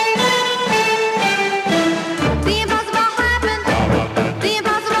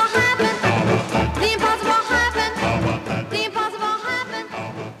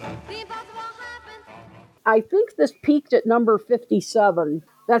 I think this peaked at number 57.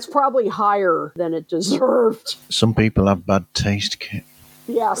 That's probably higher than it deserved. Some people have bad taste, Kit.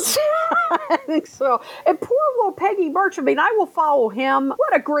 Yes, I think so. And poor little Peggy March, I mean, I will follow him.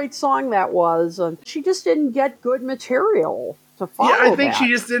 What a great song that was. She just didn't get good material to follow. Yeah, I think she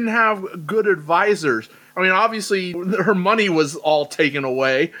just didn't have good advisors. I mean, obviously, her money was all taken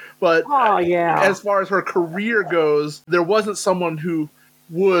away, but as far as her career goes, there wasn't someone who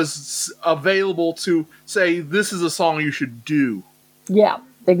was available to say, this is a song you should do. Yeah,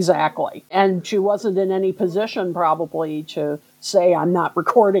 exactly. And she wasn't in any position probably to say, I'm not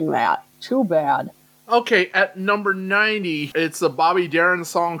recording that. Too bad. Okay, at number 90, it's a Bobby Darin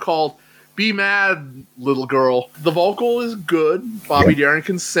song called Be Mad, Little Girl. The vocal is good. Bobby Darin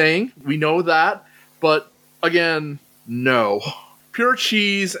can sing. We know that. But, again, no. Pure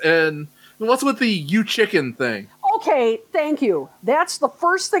cheese, and what's with the you chicken thing? Okay, thank you. That's the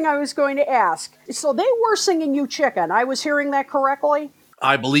first thing I was going to ask. So they were singing You Chicken. I was hearing that correctly?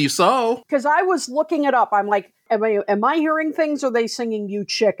 I believe so. Because I was looking it up. I'm like, am I hearing things or are they singing You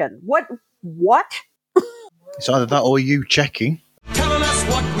Chicken? What? It's either that or you checking. Telling us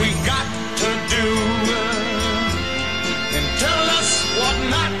what we got to do and telling us what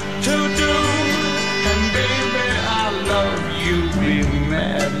not to do. And baby, I love you. Be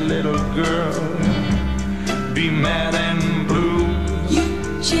mad, little girl. Be mad and blue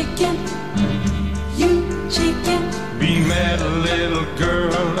chicken, you chicken. Be mad, little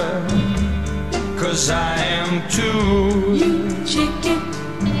girl, 'cause I am too. You chicken,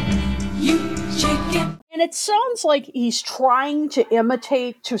 you chicken. And it sounds like he's trying to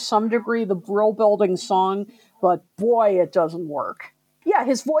imitate to some degree the Brill Building song, but boy, it doesn't work. Yeah,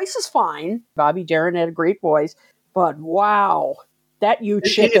 his voice is fine. Bobby Darin had a great voice, but wow, that you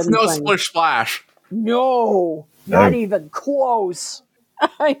chicken It's no thing. splish splash. No, not even close.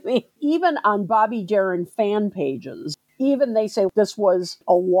 I mean, even on Bobby Darin fan pages, even they say this was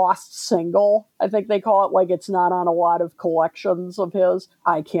a lost single. I think they call it, like it's not on a lot of collections of his.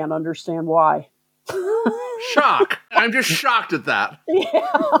 I can't understand why. Shock. I'm just shocked at that. Yeah.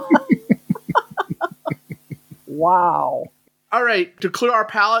 Wow. All right, to clear our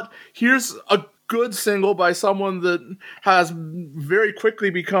palate, here's a good single by someone that has very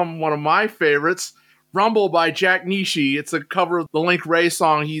quickly become one of my favorites, Rumble by Jack Nishi. It's a cover of the Link Ray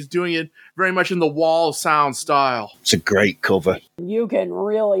song. He's doing it very much in the wall sound style. It's a great cover. You can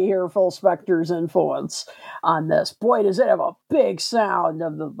really hear Phil Spector's influence on this. Boy, does it have a big sound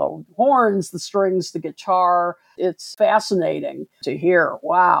of the horns, the strings, the guitar. It's fascinating to hear.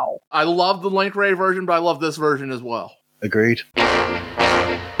 Wow. I love the Link Ray version, but I love this version as well. Agreed.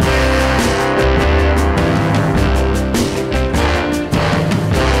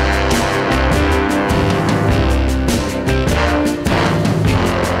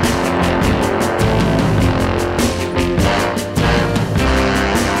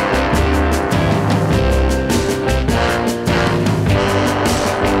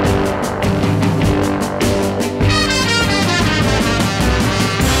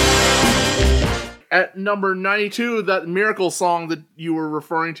 At number 92, that Miracle song that you were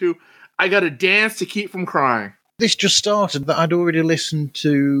referring to, I Gotta Dance to Keep From Crying. This just started that I'd already listened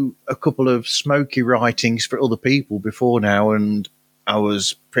to a couple of Smokey writings for other people before now, and I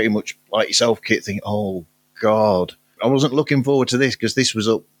was pretty much like yourself, Kit, thinking, oh, God. I wasn't looking forward to this because this was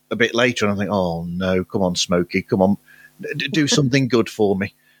up a bit later, and I think, oh, no, come on, Smokey, come on, do something good for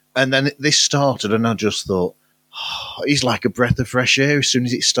me. And then this started, and I just thought, oh, he's like a breath of fresh air as soon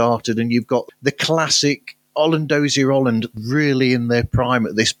as it started, and you've got the classic Holland Dozier Holland really in their prime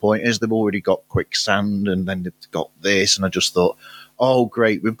at this point, as they've already got Quicksand, and then they've got this, and I just thought, oh,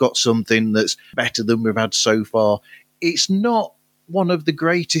 great, we've got something that's better than we've had so far. It's not one of the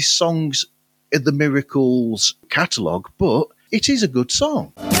greatest songs in the Miracles catalogue, but it is a good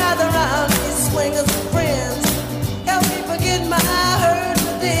song. Gather round, you swingers and friends. Help me forget my hurt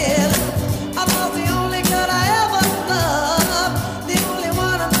within. I'm not the only girl I ever loved, the only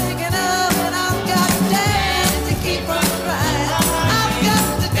one I'm thinking of, and I've got to dance to keep from crying. I've got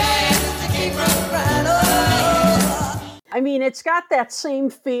to dance to keep from crying. Oh. I mean, it's got that same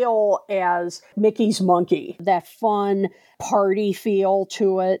feel as Mickey's Monkey, that fun party feel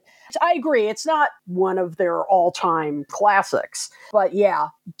to it. I agree, it's not one of their all-time classics, but yeah,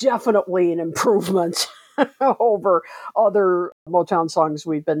 definitely an improvement over other Motown songs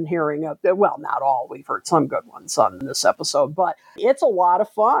we've been hearing. Well, not all, we've heard some good ones on this episode, but it's a lot of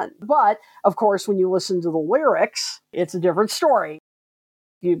fun. But, of course, when you listen to the lyrics, it's a different story.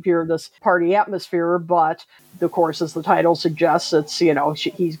 You hear this party atmosphere, but of course, as the title suggests, it's,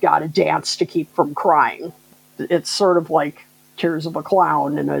 he's got to dance to keep from crying. It's sort of like Tears of a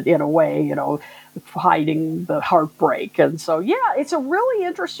Clown in a way, hiding the heartbreak. And so, yeah, it's a really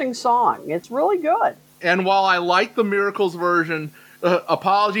interesting song. It's really good. And while I like the Miracles version,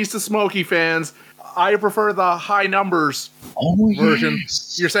 apologies to Smokey fans, I prefer the High Numbers version.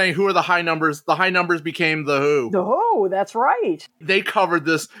 Yes. You're saying, who are the High Numbers? The High Numbers became The Who. The Who, that's right. They covered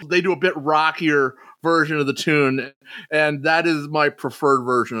this. They do a bit rockier version of the tune, and that is my preferred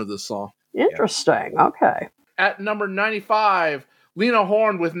version of this song. Interesting. Okay. At number 95, Lena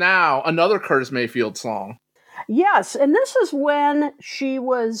Horne with Now, another Curtis Mayfield song. Yes, and this is when she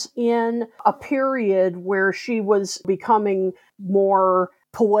was in a period where she was becoming more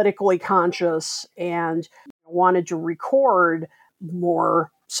politically conscious and wanted to record more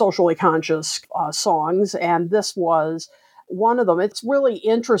socially conscious songs, and this was one of them. It's really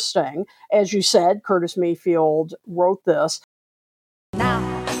interesting. As you said, Curtis Mayfield wrote this. Now,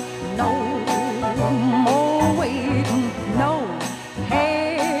 no more waiting, no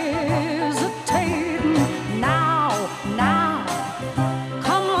hesitating. Now,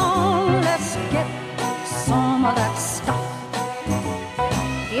 come on, let's get some of that stuff.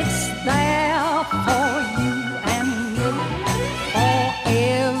 It's there for you and me, for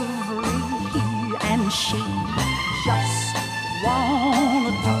every he and she. Just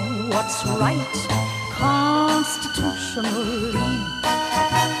wanna do what's right constitutionally.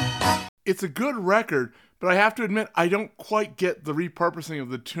 It's a good record, But I have to admit, I don't quite get the repurposing of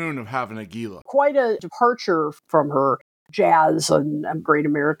the tune of Having a Gila. Quite a departure from her jazz and Great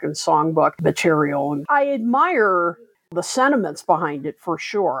American Songbook material. And I admire the sentiments behind it for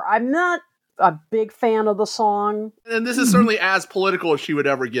sure. I'm not a big fan of the song. And this is certainly as political as she would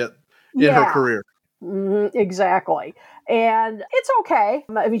ever get in her career. Exactly. And it's okay.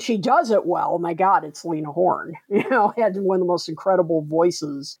 I mean, she does it well. My God, it's Lena Horne. Had one of the most incredible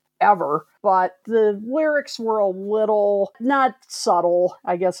voices ever. But the lyrics were a little not subtle,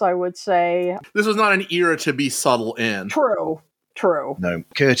 I guess I would say. This was not an era to be subtle in. True. No,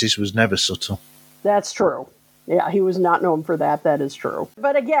 Curtis was never subtle. That's true. Yeah, he was not known for that. That is true.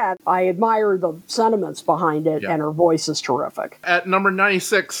 But again, I admire the sentiments behind it, and her voice is terrific. At number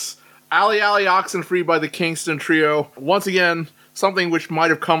 96, Ali Ali Oxenfree by the Kingston Trio. Once again, something which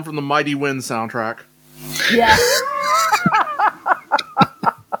might have come from the Mighty Wind soundtrack. Yeah.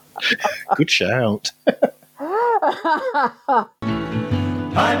 Good shout. Time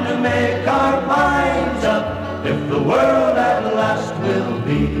to make our minds up if the world at last will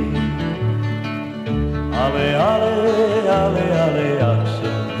be. Ale, ale, ale, ale,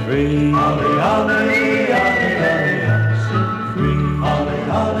 oxen free. Ale, ale, ale, ale, oxen free. Ale,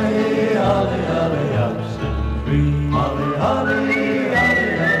 ale, ale, ale, oxen free. Ale, ale, ale,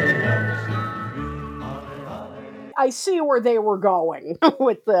 ale, oxen free. I see where they were going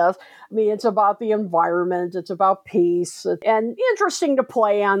with this. I mean, it's about the environment, it's about peace, and interesting to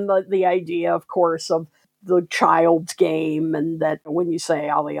play on the idea, of course, of the child's game, and that when you say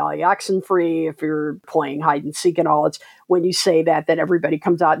Ali Ali Oxenfree, if you're playing hide and seek and all, it's when you say that everybody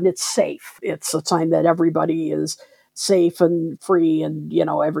comes out and it's safe. It's a time that everybody is safe and free, and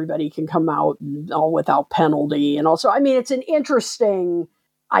everybody can come out and all without penalty. And also, I mean, it's an interesting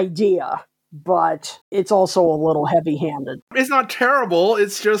idea, but it's also a little heavy-handed. It's not terrible.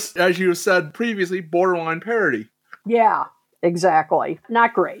 It's just, as you said previously, borderline parody. Yeah, exactly.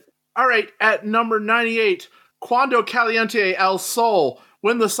 Not great. All right, at number 98, Cuando Caliente El Sol,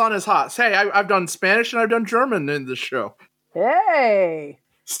 When the Sun is Hot. Hey, I've done Spanish and I've done German in this show. Hey!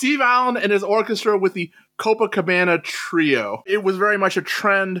 Steve Allen and his orchestra with the Copacabana Trio. It was very much a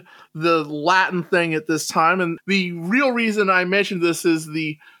trend, the Latin thing at this time, and the real reason I mentioned this is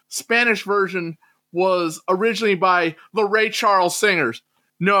the Spanish version was originally by the Ray Charles Singers.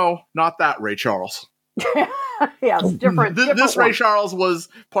 No, not that Ray Charles. Yeah, it's different. This Ray Charles was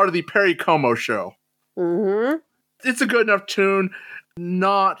part of the Perry Como show. Mm-hmm. It's a good enough tune.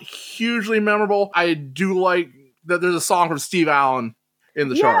 Not hugely memorable. I do like that there's a song from Steve Allen in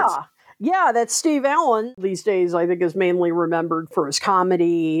the charts. Yeah, that Steve Allen these days I think is mainly remembered for his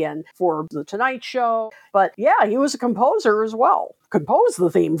comedy and for The Tonight Show. But yeah, he was a composer as well. Composed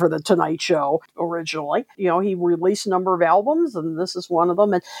the theme for The Tonight Show originally. He released a number of albums, and this is one of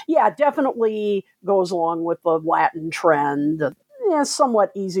them. And yeah, definitely goes along with the Latin trend. Yeah,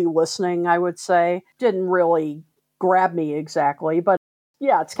 somewhat easy listening, I would say. Didn't really grab me exactly, but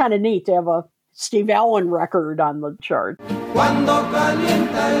yeah, it's kind of neat to have a Steve Allen record on the chart. Cuando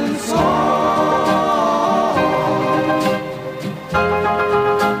calienta el sol,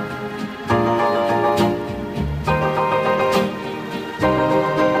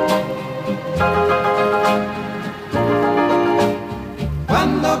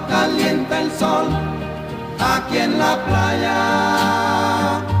 cuando calienta el sol aquí en la playa,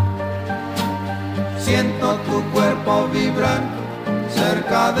 siento tu cuerpo vibrar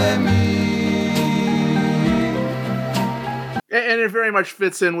cerca de mí. And it very much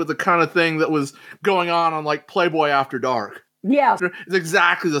fits in with the kind of thing that was going on like Playboy After Dark. Yeah. It's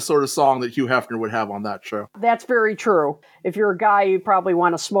exactly the sort of song that Hugh Hefner would have on that show. That's very true. If you're a guy, you probably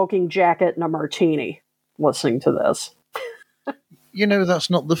want a smoking jacket and a martini listening to this. That's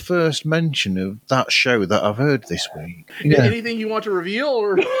not the first mention of that show that I've heard this week. Yeah. Anything you want to reveal?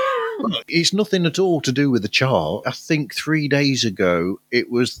 Or it's nothing at all to do with the chart. I think 3 days ago,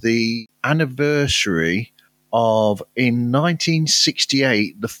 it was the anniversary of, in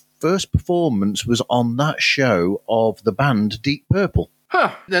 1968, the first performance was on that show of the band Deep Purple.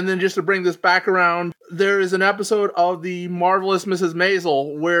 Huh. And then just to bring this back around, there is an episode of The Marvelous Mrs.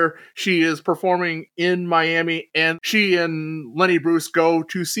 Maisel where she is performing in Miami, and she and Lenny Bruce go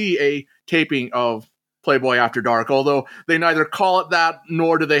to see a taping of Playboy After Dark, although they neither call it that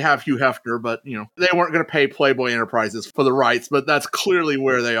nor do they have Hugh Hefner, but, they weren't going to pay Playboy Enterprises for the rights, but that's clearly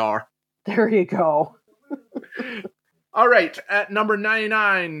where they are. There you go. All right, at number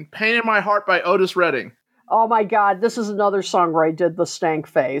 99, Pain in My Heart by Otis Redding. Oh my God, this is another song where I did the stank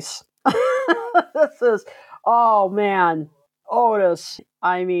face. This is, oh man, Otis.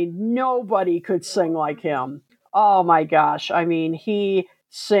 I mean, nobody could sing like him. Oh my gosh. I mean, he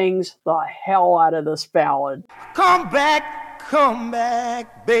sings the hell out of this ballad. Come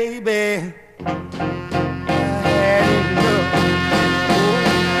back, baby.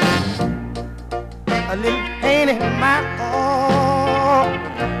 A little pain in my heart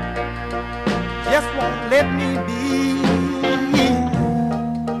just won't let me be.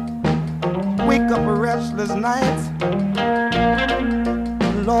 Wake up a restless night,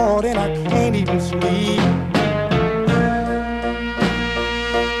 Lord, and I can't even sleep.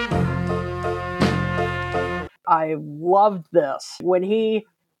 I loved this. When he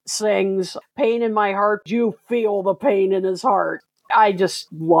sings Pain in My Heart, you feel the pain in his heart. I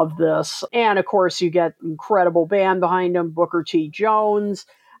just love this. And of course, you get incredible band behind him, Booker T. Jones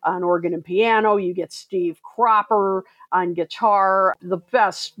on organ and piano. You get Steve Cropper on guitar, the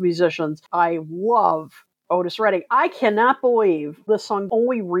best musicians. I love Otis Redding. I cannot believe this song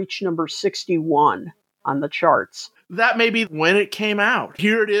only reached number 61 on the charts. That may be when it came out.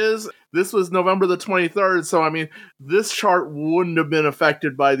 Here it is. This was November the 23rd, so I mean, this chart wouldn't have been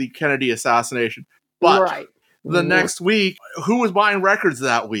affected by the Kennedy assassination. But right. The next week, who was buying records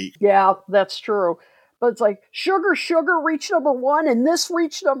that week? Yeah, that's true. But it's like, Sugar Sugar reached number 1 and this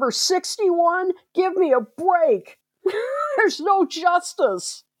reached number 61? Give me a break. There's no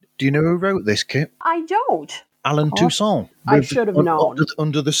justice. Do you know who wrote this, Kip? I don't. Alan Toussaint. I should have known.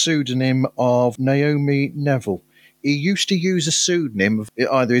 Under the pseudonym of Naomi Neville. He used to use a pseudonym of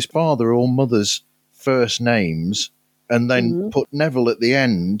either his father or mother's first names and then put Neville at the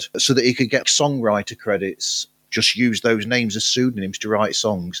end so that he could get songwriter credits. Just use those names as pseudonyms to write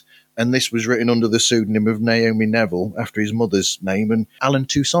songs. And this was written under the pseudonym of Naomi Neville after his mother's name, and Alan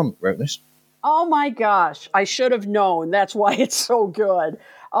Toussaint wrote this. Oh my gosh, I should have known. That's why it's so good.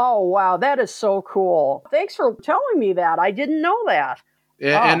 Oh, wow, that is so cool. Thanks for telling me that. I didn't know that.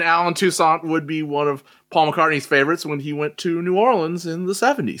 And Alan Toussaint would be one of Paul McCartney's favorites when he went to New Orleans in the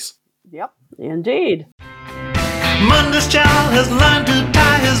 70s. Yep, indeed. Monday's child has learned to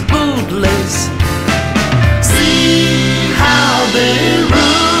tie his bootlace. See how they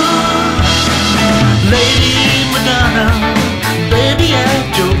run. Lady Madonna, baby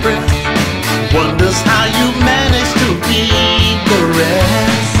at your breast. Wonders how you manage to keep the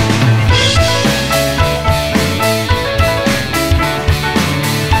rest.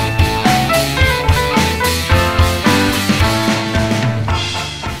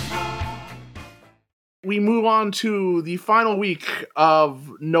 We move on to the final week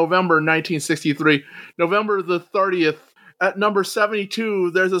of November 1963, November the 30th. At number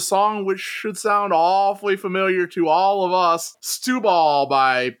 72, there's a song which should sound awfully familiar to all of us, Stew Ball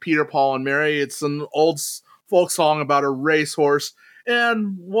by Peter, Paul, and Mary. It's an old folk song about a racehorse.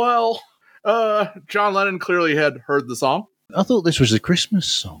 And, well, John Lennon clearly had heard the song. I thought this was a Christmas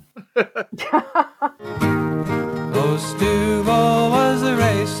song. Oh, Stew Ball was a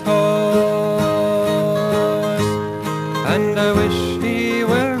racehorse, and I wish he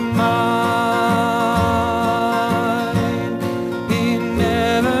were mine. He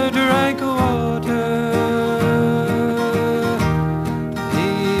never drank water,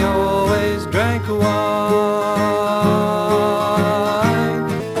 he always drank wine.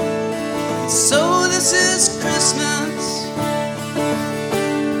 So this is Christmas.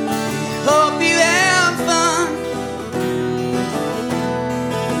 Hope you have fun.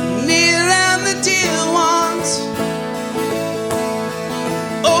 Near and the dear ones,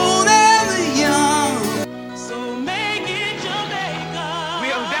 old and the young. So make it Jamaica.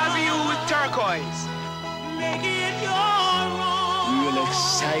 We'll dazzle you with turquoise. Make it your own. We will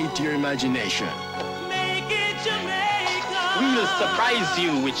excite your imagination. Make it Jamaica. We will surprise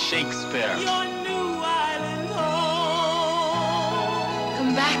you with Shakespeare. Your new island home.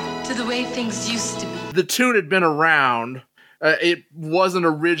 Come back to the way things used to be. The tune had been around. It wasn't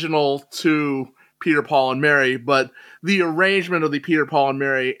original to Peter, Paul, and Mary, but the arrangement of the Peter, Paul, and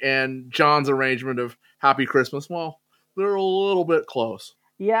Mary and John's arrangement of Happy Christmas, well, they're a little bit close.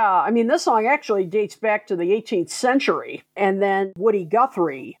 Yeah, I mean, this song actually dates back to the 18th century, and then Woody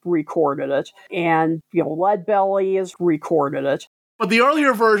Guthrie recorded it, and, Lead Belly has recorded it. But the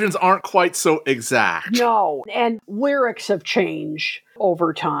earlier versions aren't quite so exact. No, and lyrics have changed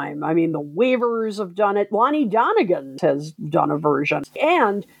over time. I mean, the Weavers have done it. Lonnie Donegan has done a version.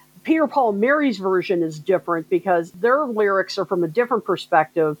 And Peter, Paul, and Mary's version is different because their lyrics are from a different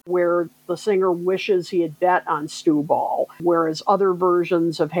perspective where the singer wishes he had bet on Stew Ball, whereas other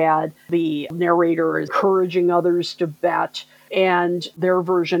versions have had the narrator encouraging others to bet, and their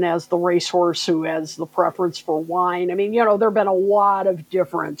version has the racehorse who has the preference for wine. I mean, there have been a lot of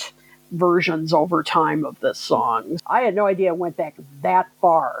different versions over time of this song. I had no idea it went back that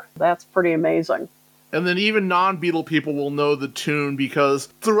far. That's pretty amazing. And then even non-Beatle people will know the tune because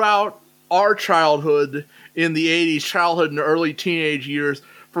throughout our childhood in the 80s, childhood and early teenage years,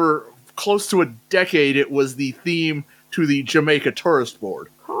 for close to a decade, it was the theme to the Jamaica Tourist Board.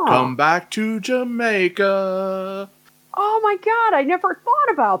 Huh. Come back to Jamaica. Oh my God, I never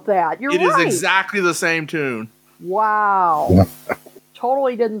thought about that. You're right. It is exactly the same tune. Wow.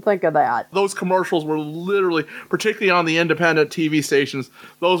 Totally didn't think of that. Those commercials were literally, particularly on the independent TV stations,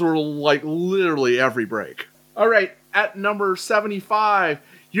 those were like literally every break. All right, at number 75,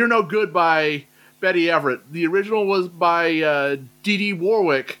 You're No Good by Betty Everett. The original was by Dee Dee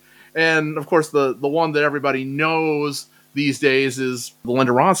Warwick. And, of course, the one that everybody knows these days is the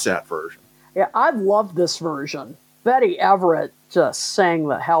Linda Ronstadt version. Yeah, I love this version. Betty Everett just sang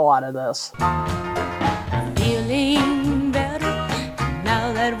the hell out of this. Feeling better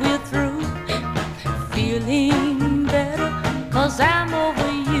now that we're through. Feeling better 'cause I'm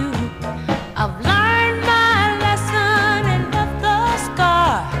over you. I've learned my lesson and left the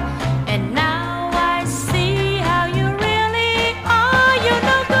scar. And now I see how you really are. You're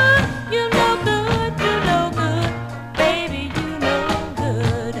no good, you're no good, you're no good. Baby, you're no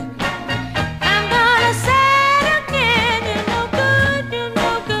good. I'm gonna say it again. You're no good, you're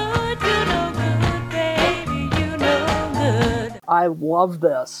no good, you're no good. Baby, you're no good. I love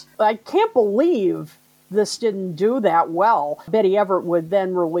this. I can't believe this didn't do that well. Betty Everett would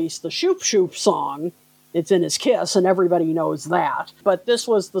then release the Shoop Shoop song. It's in His Kiss, and everybody knows that. But this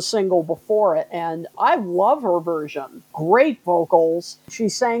was the single before it, and I love her version. Great vocals. She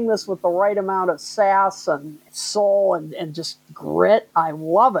sang this with the right amount of sass and soul and just grit. I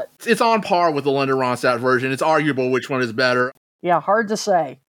love it. It's on par with the Linda Ronstadt version. It's arguable which one is better. Yeah, hard to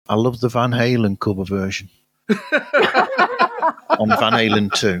say. I love the Van Halen cover version. On Van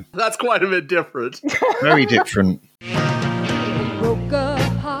Halen 2. That's quite a bit different. Very different. Broke a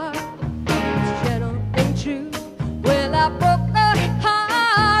heart, it's gentle and true. Well, I broke the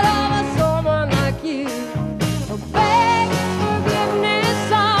heart of someone like you. So beg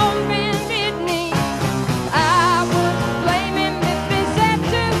forgiveness on bended knee. I would blame him if he said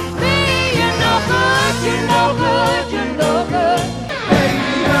to me, you're no good, you're no good, you're no good. Baby,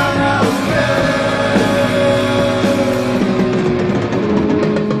 you're no good.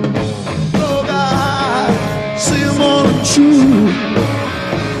 True,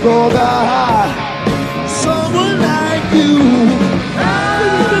 oh God, someone like you,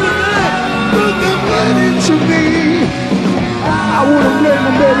 look into me. I wouldn't blame a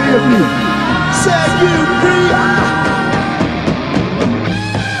baby if you set you free.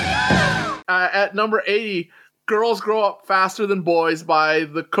 At number 80, Girls Grow Up Faster Than Boys by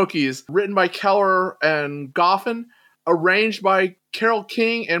The Cookies, written by Keller and Goffin, arranged by Carole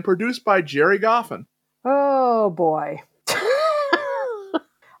King, and produced by Jerry Goffin. Oh boy.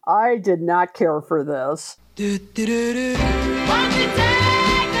 I did not care for this. Won't you take a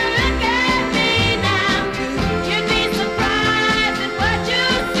look at me now? You'd be surprised at what you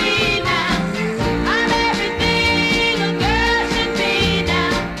see now. I'm everything a girl should be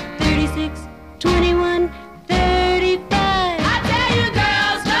now. 36, 21, 35. I tell you,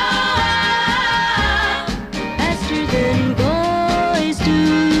 girls grow up faster than boys do.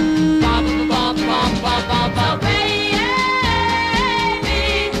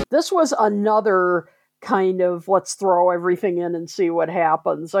 This was another kind of let's throw everything in and see what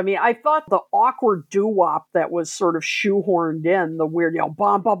happens. I mean, I thought the awkward doo-wop that was sort of shoehorned in, the weird,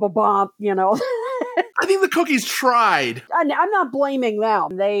 bump, bump, bump, bump, I think the Cookies tried. I'm not blaming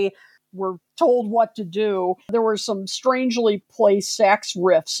them. They were told what to do. There were some strangely placed sax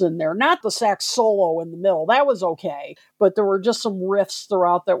riffs in there. Not the sax solo in the middle. That was okay. But there were just some riffs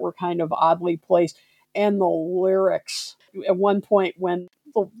throughout that were kind of oddly placed. And the lyrics. At one point when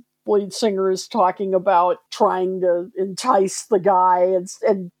the lead singer is talking about trying to entice the guy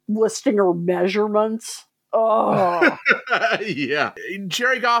and listing her measurements. Oh. Yeah.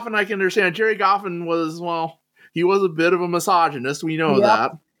 Jerry Goffin, I can understand. Jerry Goffin was, he was a bit of a misogynist. We know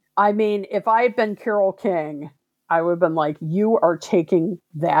that. I mean, if I had been Carole King, I would have been like, you are taking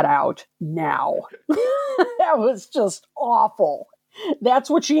that out now. That was just awful. That's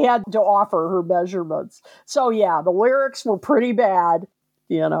what she had to offer, her measurements. So yeah, the lyrics were pretty bad.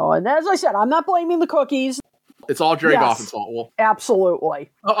 And as I said, I'm not blaming the Cookies. It's all Jerry Goffin's fault. Well, absolutely.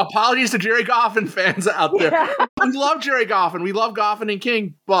 Apologies to Jerry Goffin fans out there. Yeah. We love Jerry Goffin. We love Goffin and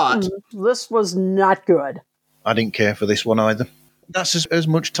King, but this was not good. I didn't care for this one either. That's as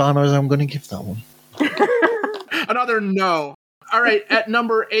much time as I'm going to give that one. Another no. All right, at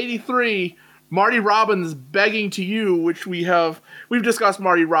number 83, Marty Robbins' Begging to You, which we've discussed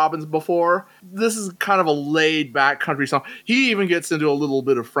Marty Robbins before. This is kind of a laid-back country song. He even gets into a little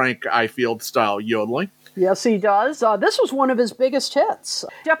bit of Frank Ifield style yodeling. Yes, he does. This was one of his biggest hits.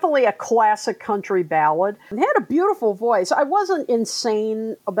 Definitely a classic country ballad. He had a beautiful voice. I wasn't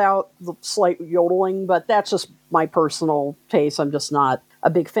insane about the slight yodeling, but that's just my personal taste. I'm just not a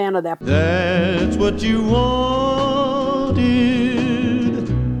big fan of that. That's what you wanted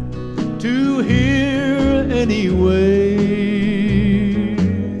to hear anyway.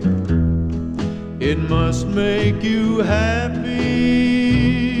 It must make you happy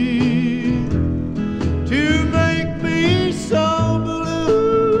to make me so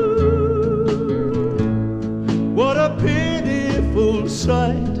blue. What a pitiful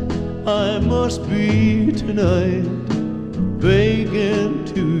sight I must be tonight, begging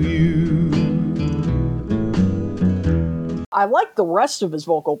to you. I like the rest of his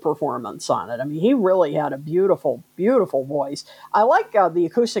vocal performance on it. I mean, he really had a beautiful, beautiful voice. I like the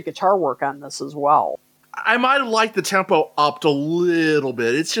acoustic guitar work on this as well. I might have liked the tempo upped a little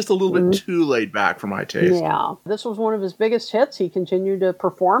bit. It's just a little bit too laid back for my taste. Yeah, this was one of his biggest hits. He continued to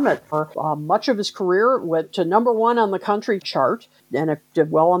perform it for much of his career. Went to #1 on the country chart, and it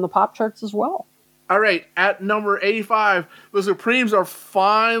did well on the pop charts as well. All right, at number 85, the Supremes are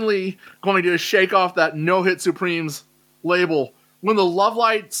finally going to shake off that no-hit Supremes label. When the love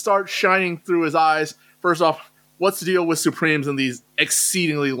light starts shining through his eyes, first off, what's the deal with Supremes and these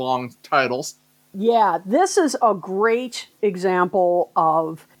exceedingly long titles? Yeah, this is a great example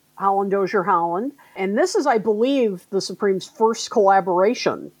of Holland Dozier Holland. And this is, I believe, the Supremes' first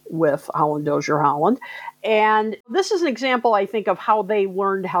collaboration with Holland Dozier Holland. And this is an example, I think, of how they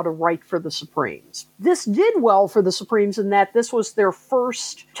learned how to write for the Supremes. This did well for the Supremes in that this was their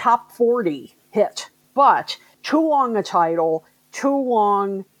first top 40 hit. But too long a title, too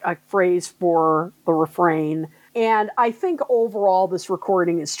long a phrase for the refrain. And I think overall this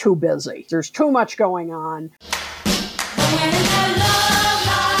recording is too busy. There's too much going on.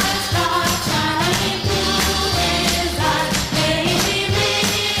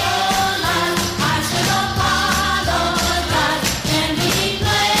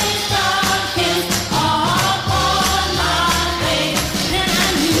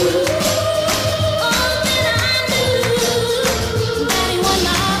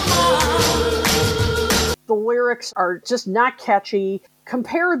 The lyrics are just not catchy.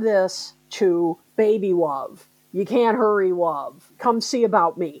 Compare this to Baby Love. You can't hurry, love. Come see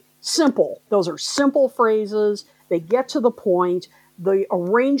about me. Simple. Those are simple phrases. They get to the point. The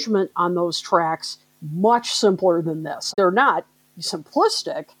arrangement on those tracks, much simpler than this. They're not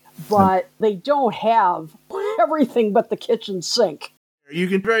simplistic, but they don't have everything but the kitchen sink. You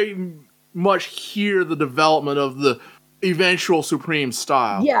can very much hear the development of the eventual Supreme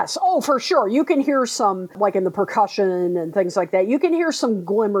style. Yes. Oh, for sure. You can hear some, like in the percussion and things like that. You can hear some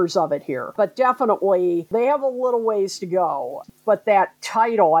glimmers of it here. But definitely, they have a little ways to go. But that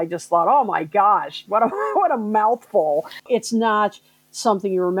title, I just thought, oh my gosh, what a mouthful. It's not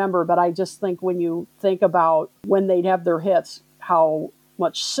something you remember, but I just think when you think about when they'd have their hits, how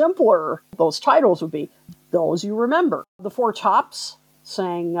much simpler those titles would be. Those you remember. The Four Tops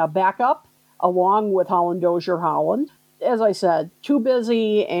sang Backup along with Holland Dozier Holland. As I said, too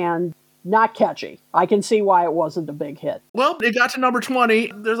busy and not catchy. I can see why it wasn't a big hit. Well, it got to number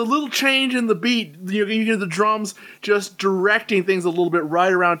 20. There's a little change in the beat. You hear the drums just directing things a little bit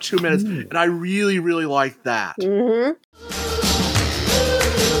right around 2 minutes, and I really, really like that. Mm-hmm.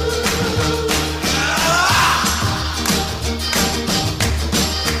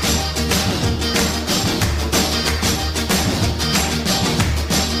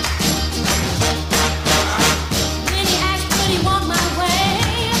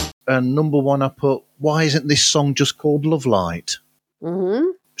 And #1 I put, why isn't this song just called Love Light? Mm-hmm.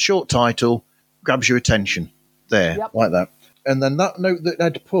 Short title, grabs your attention. There, like that. And then that note that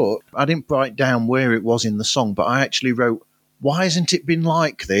I'd put, I didn't write down where it was in the song, but I actually wrote, why hasn't it been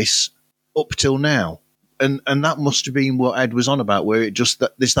like this up till now? And that must have been what Ed was on about, where it just,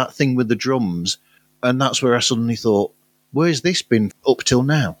 there's that thing with the drums. And that's where I suddenly thought, where's this been up till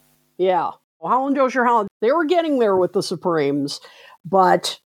now? Yeah. Well, Holland Dozier Holland, they were getting there with the Supremes,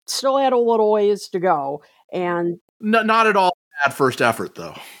 but still had a little ways to go. And not at all bad first effort,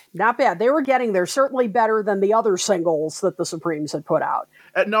 though. Not bad. They were getting there. Certainly better than the other singles that the Supremes had put out.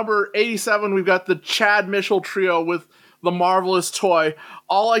 At number 87, we've got the Chad Mitchell Trio with The Marvelous Toy.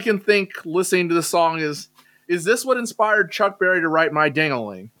 All I can think listening to the song is this what inspired Chuck Berry to write My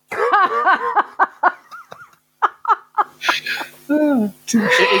Ding-a-Ling?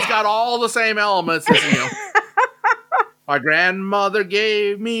 It's got all the same elements as, My grandmother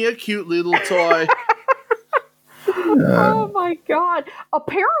gave me a cute little toy. Oh my God.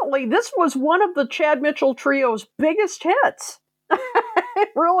 Apparently, this was one of the Chad Mitchell Trio's biggest hits. It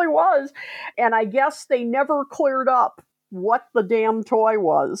really was. And I guess they never cleared up what the damn toy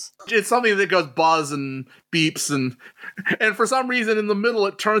was. It's something that goes buzz and beeps, and for some reason in the middle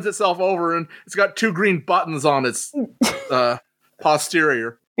it turns itself over and it's got 2 green buttons on its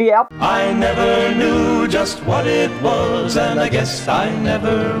posterior. Yep. I never knew just what it was, and I guess I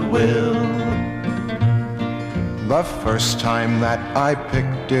never will. The first time that I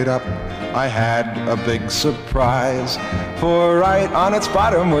picked it up, I had a big surprise. For right on its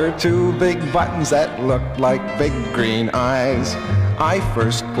bottom were 2 big buttons that looked like big green eyes. I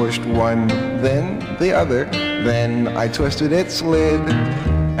first pushed one, then the other, then I twisted its lid.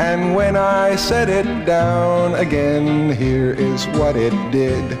 And when I set it down again, here is what it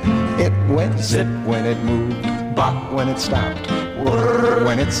did. It went zip when it moved, bop when it stopped, whirr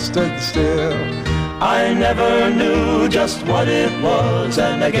when it stood still. I never knew just what it was,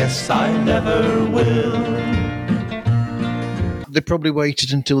 and I guess I never will. They probably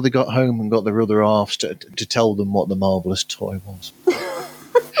waited until they got home and got their other halves to tell them what the marvellous toy was.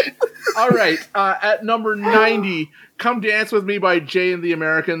 All right, at number 90, Come Dance With Me by Jay and the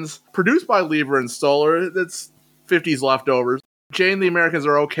Americans, produced by Lever and Stoller. That's 50s leftovers. Jay and the Americans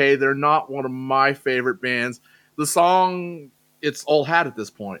are okay. They're not one of my favorite bands. The song, it's old hat at this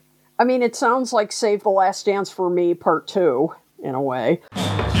point. I mean, it sounds like Save the Last Dance for Me Part 2, in a way. You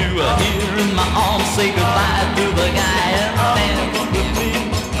are here in my arms, say goodbye to the guy and dance with me.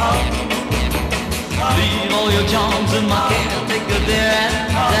 Leave all your charms in my care, take a dare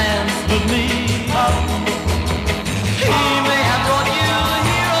and dance with me. He may have brought you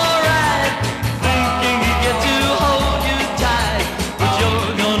here alright, thinking he'd get to hold you tight, but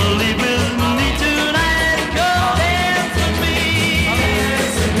you're gonna leave with me tonight. Come dance with me.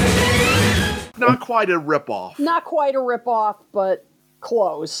 Not quite a ripoff. Not quite a ripoff, but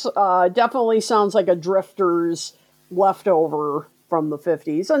close. Definitely sounds like a Drifters leftover from the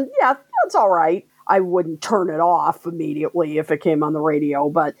 50s. And yeah, that's all right. I wouldn't turn it off immediately if it came on the radio,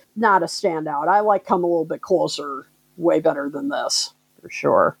 but not a standout. I like Come a Little Bit Closer way better than this, for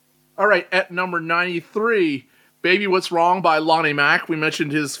sure. All right, at number 93, Baby What's Wrong by Lonnie Mack. We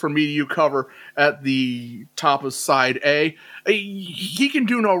mentioned his For Me to You cover at the top of side A. He can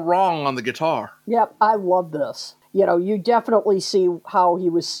do no wrong on the guitar. Yep, I love this. You know, you definitely see how he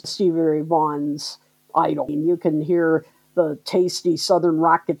was Stevie Ray Vaughan's idol. And you can hear the tasty Southern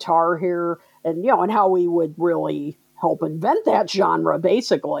rock guitar here, and and how he would really help invent that genre,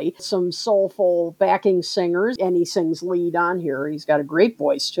 basically. Some soulful backing singers, and he sings lead on here. He's got a great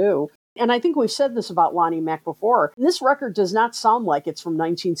voice, too. And I think we've said this about Lonnie Mack before. This record does not sound like it's from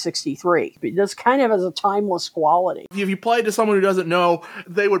 1963. It just kind of has a timeless quality. If you play it to someone who doesn't know,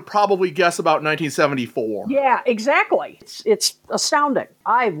 they would probably guess about 1974. Yeah, exactly. It's astounding.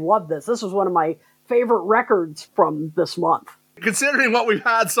 I love this. This was one of my favorite records from this month. Considering what we've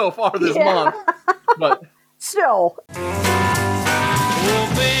had so far this month. But still.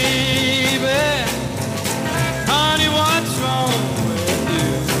 Oh, baby, honey, what's wrong with you?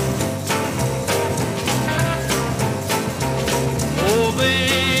 Oh,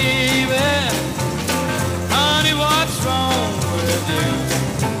 baby, honey, what's wrong with you?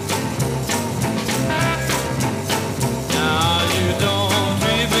 Now you don't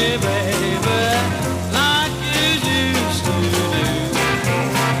treat me, baby, like you used to do.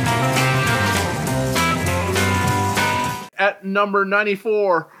 At number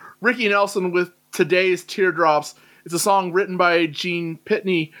 94, Ricky Nelson with Today's Teardrops. It's a song written by Gene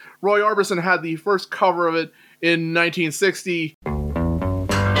Pitney. Roy Orbison had the first cover of it in 1960. Today,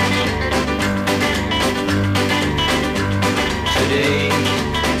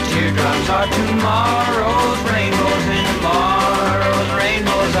 teardrops are tomorrow's rainbows, and tomorrow's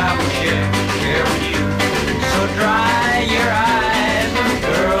rainbows I will share with you. So dry your eyes,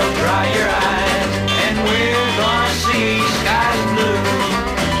 girl, dry your eyes, and we're gonna see skies blue.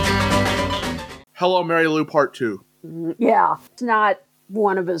 Hello, Mary Lou Part 2. Yeah, it's not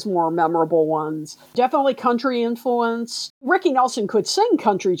one of his more memorable ones. Definitely country influence. Ricky Nelson could sing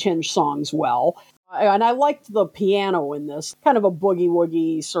country tinge songs well. And I liked the piano in this. Kind of a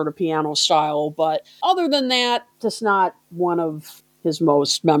boogie-woogie sort of piano style. But other than that, just not one of his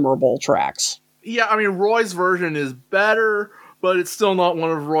most memorable tracks. Yeah, I mean, Roy's version is better, but it's still not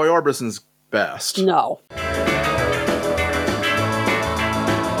one of Roy Orbison's best. No.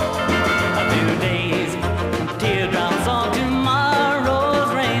 Teardrops on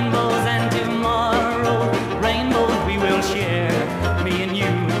tomorrow's rainbows, and tomorrow's rainbows we will share, me and you.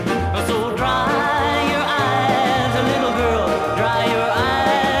 So dry your eyes, little girl,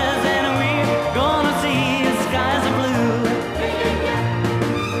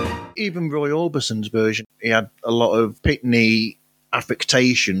 Even Roy Orbison's version, he had a lot of pitney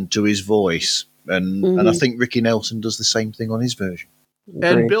affectation to his voice. And I think Ricky Nelson does the same thing on his version.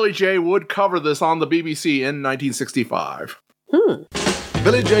 And Billy J would cover this on the BBC in 1965.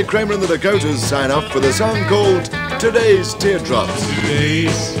 Billy J. Kramer and the Dakotas sign off for the song called Today's Teardrops.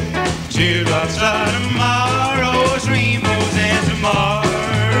 Today's teardrops are tomorrow's rainbows, and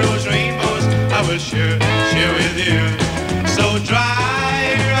tomorrow's rainbows I will share with you. So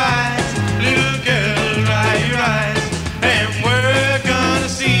dry your eyes, little girl, dry your eyes, and we're gonna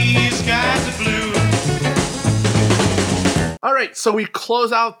see skies of blue. All right, so we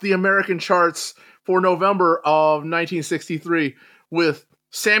close out the American charts for November of 1963 with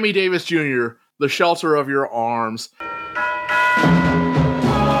Sammy Davis Jr., The Shelter of Your Arms.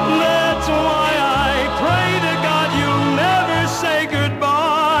 That's why I pray to God you'll never say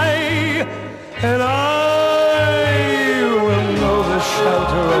goodbye, and I will know the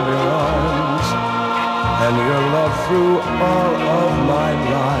shelter of your arms and your love through all of my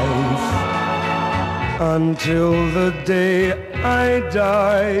life until the day I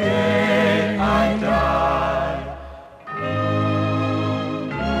die.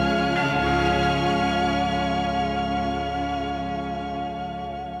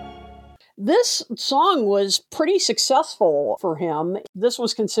 This song was pretty successful for him. This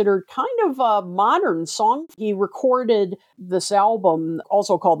was considered kind of a modern song. He recorded this album,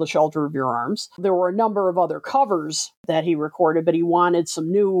 also called The Shelter of Your Arms. There were a number of other covers that he recorded, but he wanted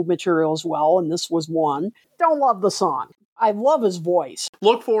some new material as well, and this was one. Don't love the song. I love his voice.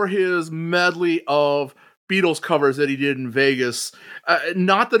 Look for his medley of Beatles covers that he did in Vegas.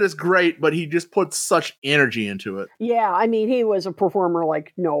 Not that it's great, but he just put such energy into it. Yeah, I mean, he was a performer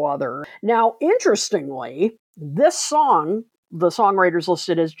like no other. Now, interestingly, this song, the songwriter's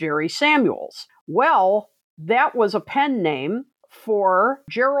listed as Jerry Samuels. Well, that was a pen name for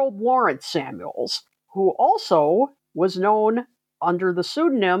Gerald Lawrence Samuels, who also was known under the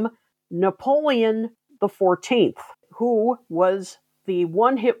pseudonym Napoleon the 14th, who was the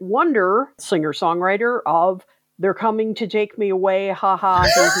one-hit wonder singer-songwriter of They're Coming to Take Me Away, Ha Ha,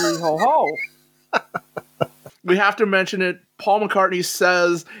 Hee Hee Ho Ho. We have to mention it. Paul McCartney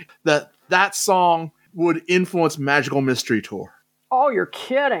says that song would influence Magical Mystery Tour. Oh, you're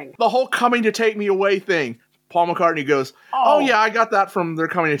kidding. The whole Coming to Take Me Away thing. Paul McCartney goes, oh yeah, I got that from They're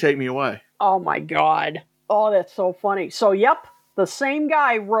Coming to Take Me Away. Oh my God. Oh, that's so funny. So, yep, the same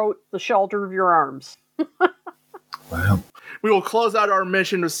guy wrote The Shelter of Your Arms. Wow. We will close out our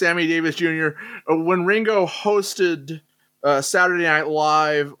mention of Sammy Davis Jr. When Ringo hosted Saturday Night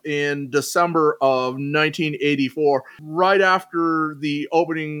Live in December of 1984, right after the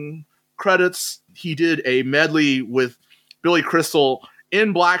opening credits, he did a medley with Billy Crystal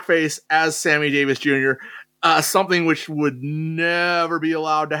in blackface as Sammy Davis Jr., something which would never be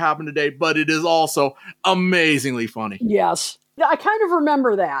allowed to happen today, but it is also amazingly funny. Yes. I kind of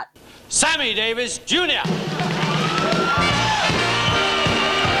remember that. Sammy Davis Jr.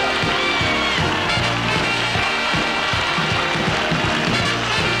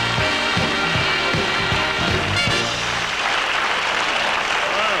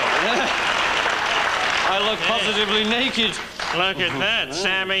 I look positively naked. Look at that,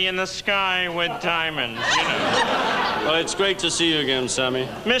 Sammy in the sky with diamonds, you know. Well, it's great to see you again, Sammy.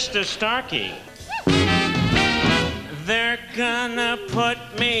 Mr. Starkey. They're gonna put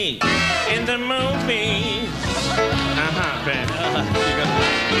me in the movies. Ben.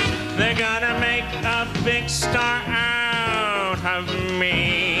 They're gonna make a big star out of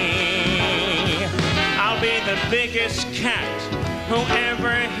me. I'll be the biggest cat who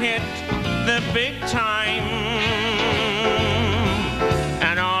ever hit the big time.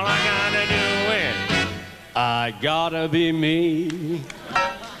 And all I gotta do is I gotta be me.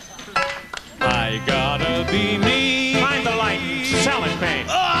 I gotta be me. Find the light, sell it, babe.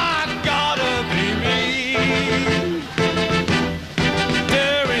 Oh, I gotta be me.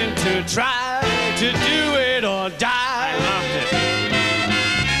 Daring to try to do it or die. I loved it.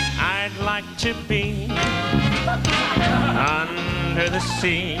 I'd like to be under the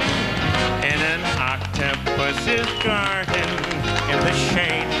sea in an octopus's garden in the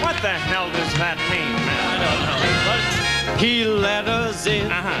shade. What the hell does that mean, man? I don't know, but he let us in.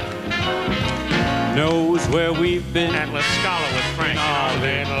 Knows where we've been. At La Scala with Frank. Our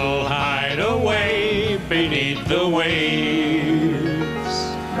little hideaway beneath the waves.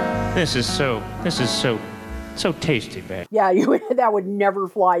 This is so tasty, babe. Yeah, that would never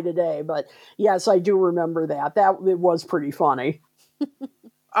fly today, but yes, I do remember that. It was pretty funny.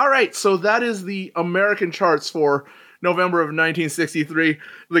 All right, so that is the American charts for November of 1963.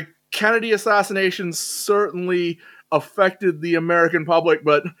 The Kennedy assassination certainly affected the American public,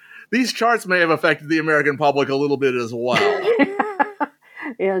 but these charts may have affected the American public a little bit as well.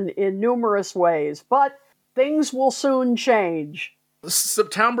 in numerous ways, but things will soon change.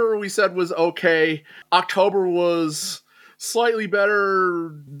 September, we said, was okay. October was slightly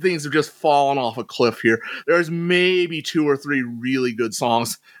better. Things have just fallen off a cliff here. There's maybe 2 or 3 really good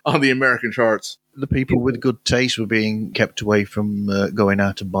songs on the American charts. The people with good taste were being kept away from going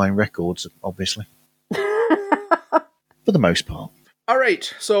out and buying records, obviously. For the most part. All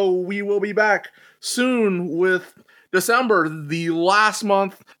right, so we will be back soon with December, the last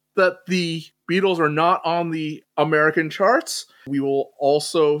month that the Beatles are not on the American charts. We will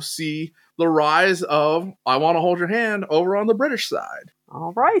also see the rise of I Want to Hold Your Hand over on the British side.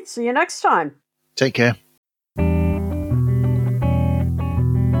 All right, see you next time. Take care.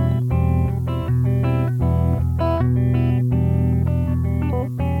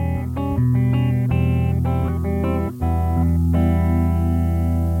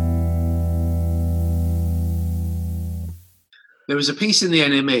 There was a piece in the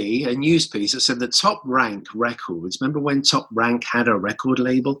NME, a news piece, that said the Top Rank Records. Remember when Top Rank had a record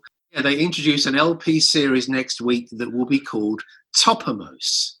label? Yeah, they introduced an LP series next week that will be called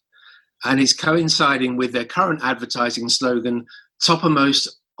Toppermost. And it's coinciding with their current advertising slogan, Toppermost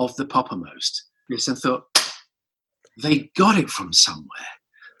of the Poppermost. Yes, I thought, they got it from somewhere.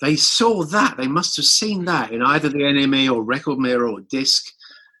 They saw that. They must have seen that in either the NME or Record Mirror or Disc,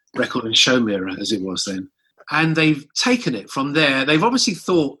 Record and Show Mirror, as it was then. And they've taken it from there. They've obviously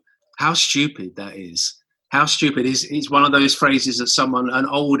thought, how stupid that is. How stupid is one of those phrases that someone, an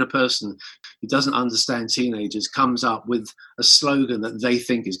older person who doesn't understand teenagers, comes up with a slogan that they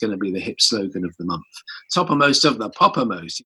think is going to be the hip slogan of the month. Toppermost of the Poppermost.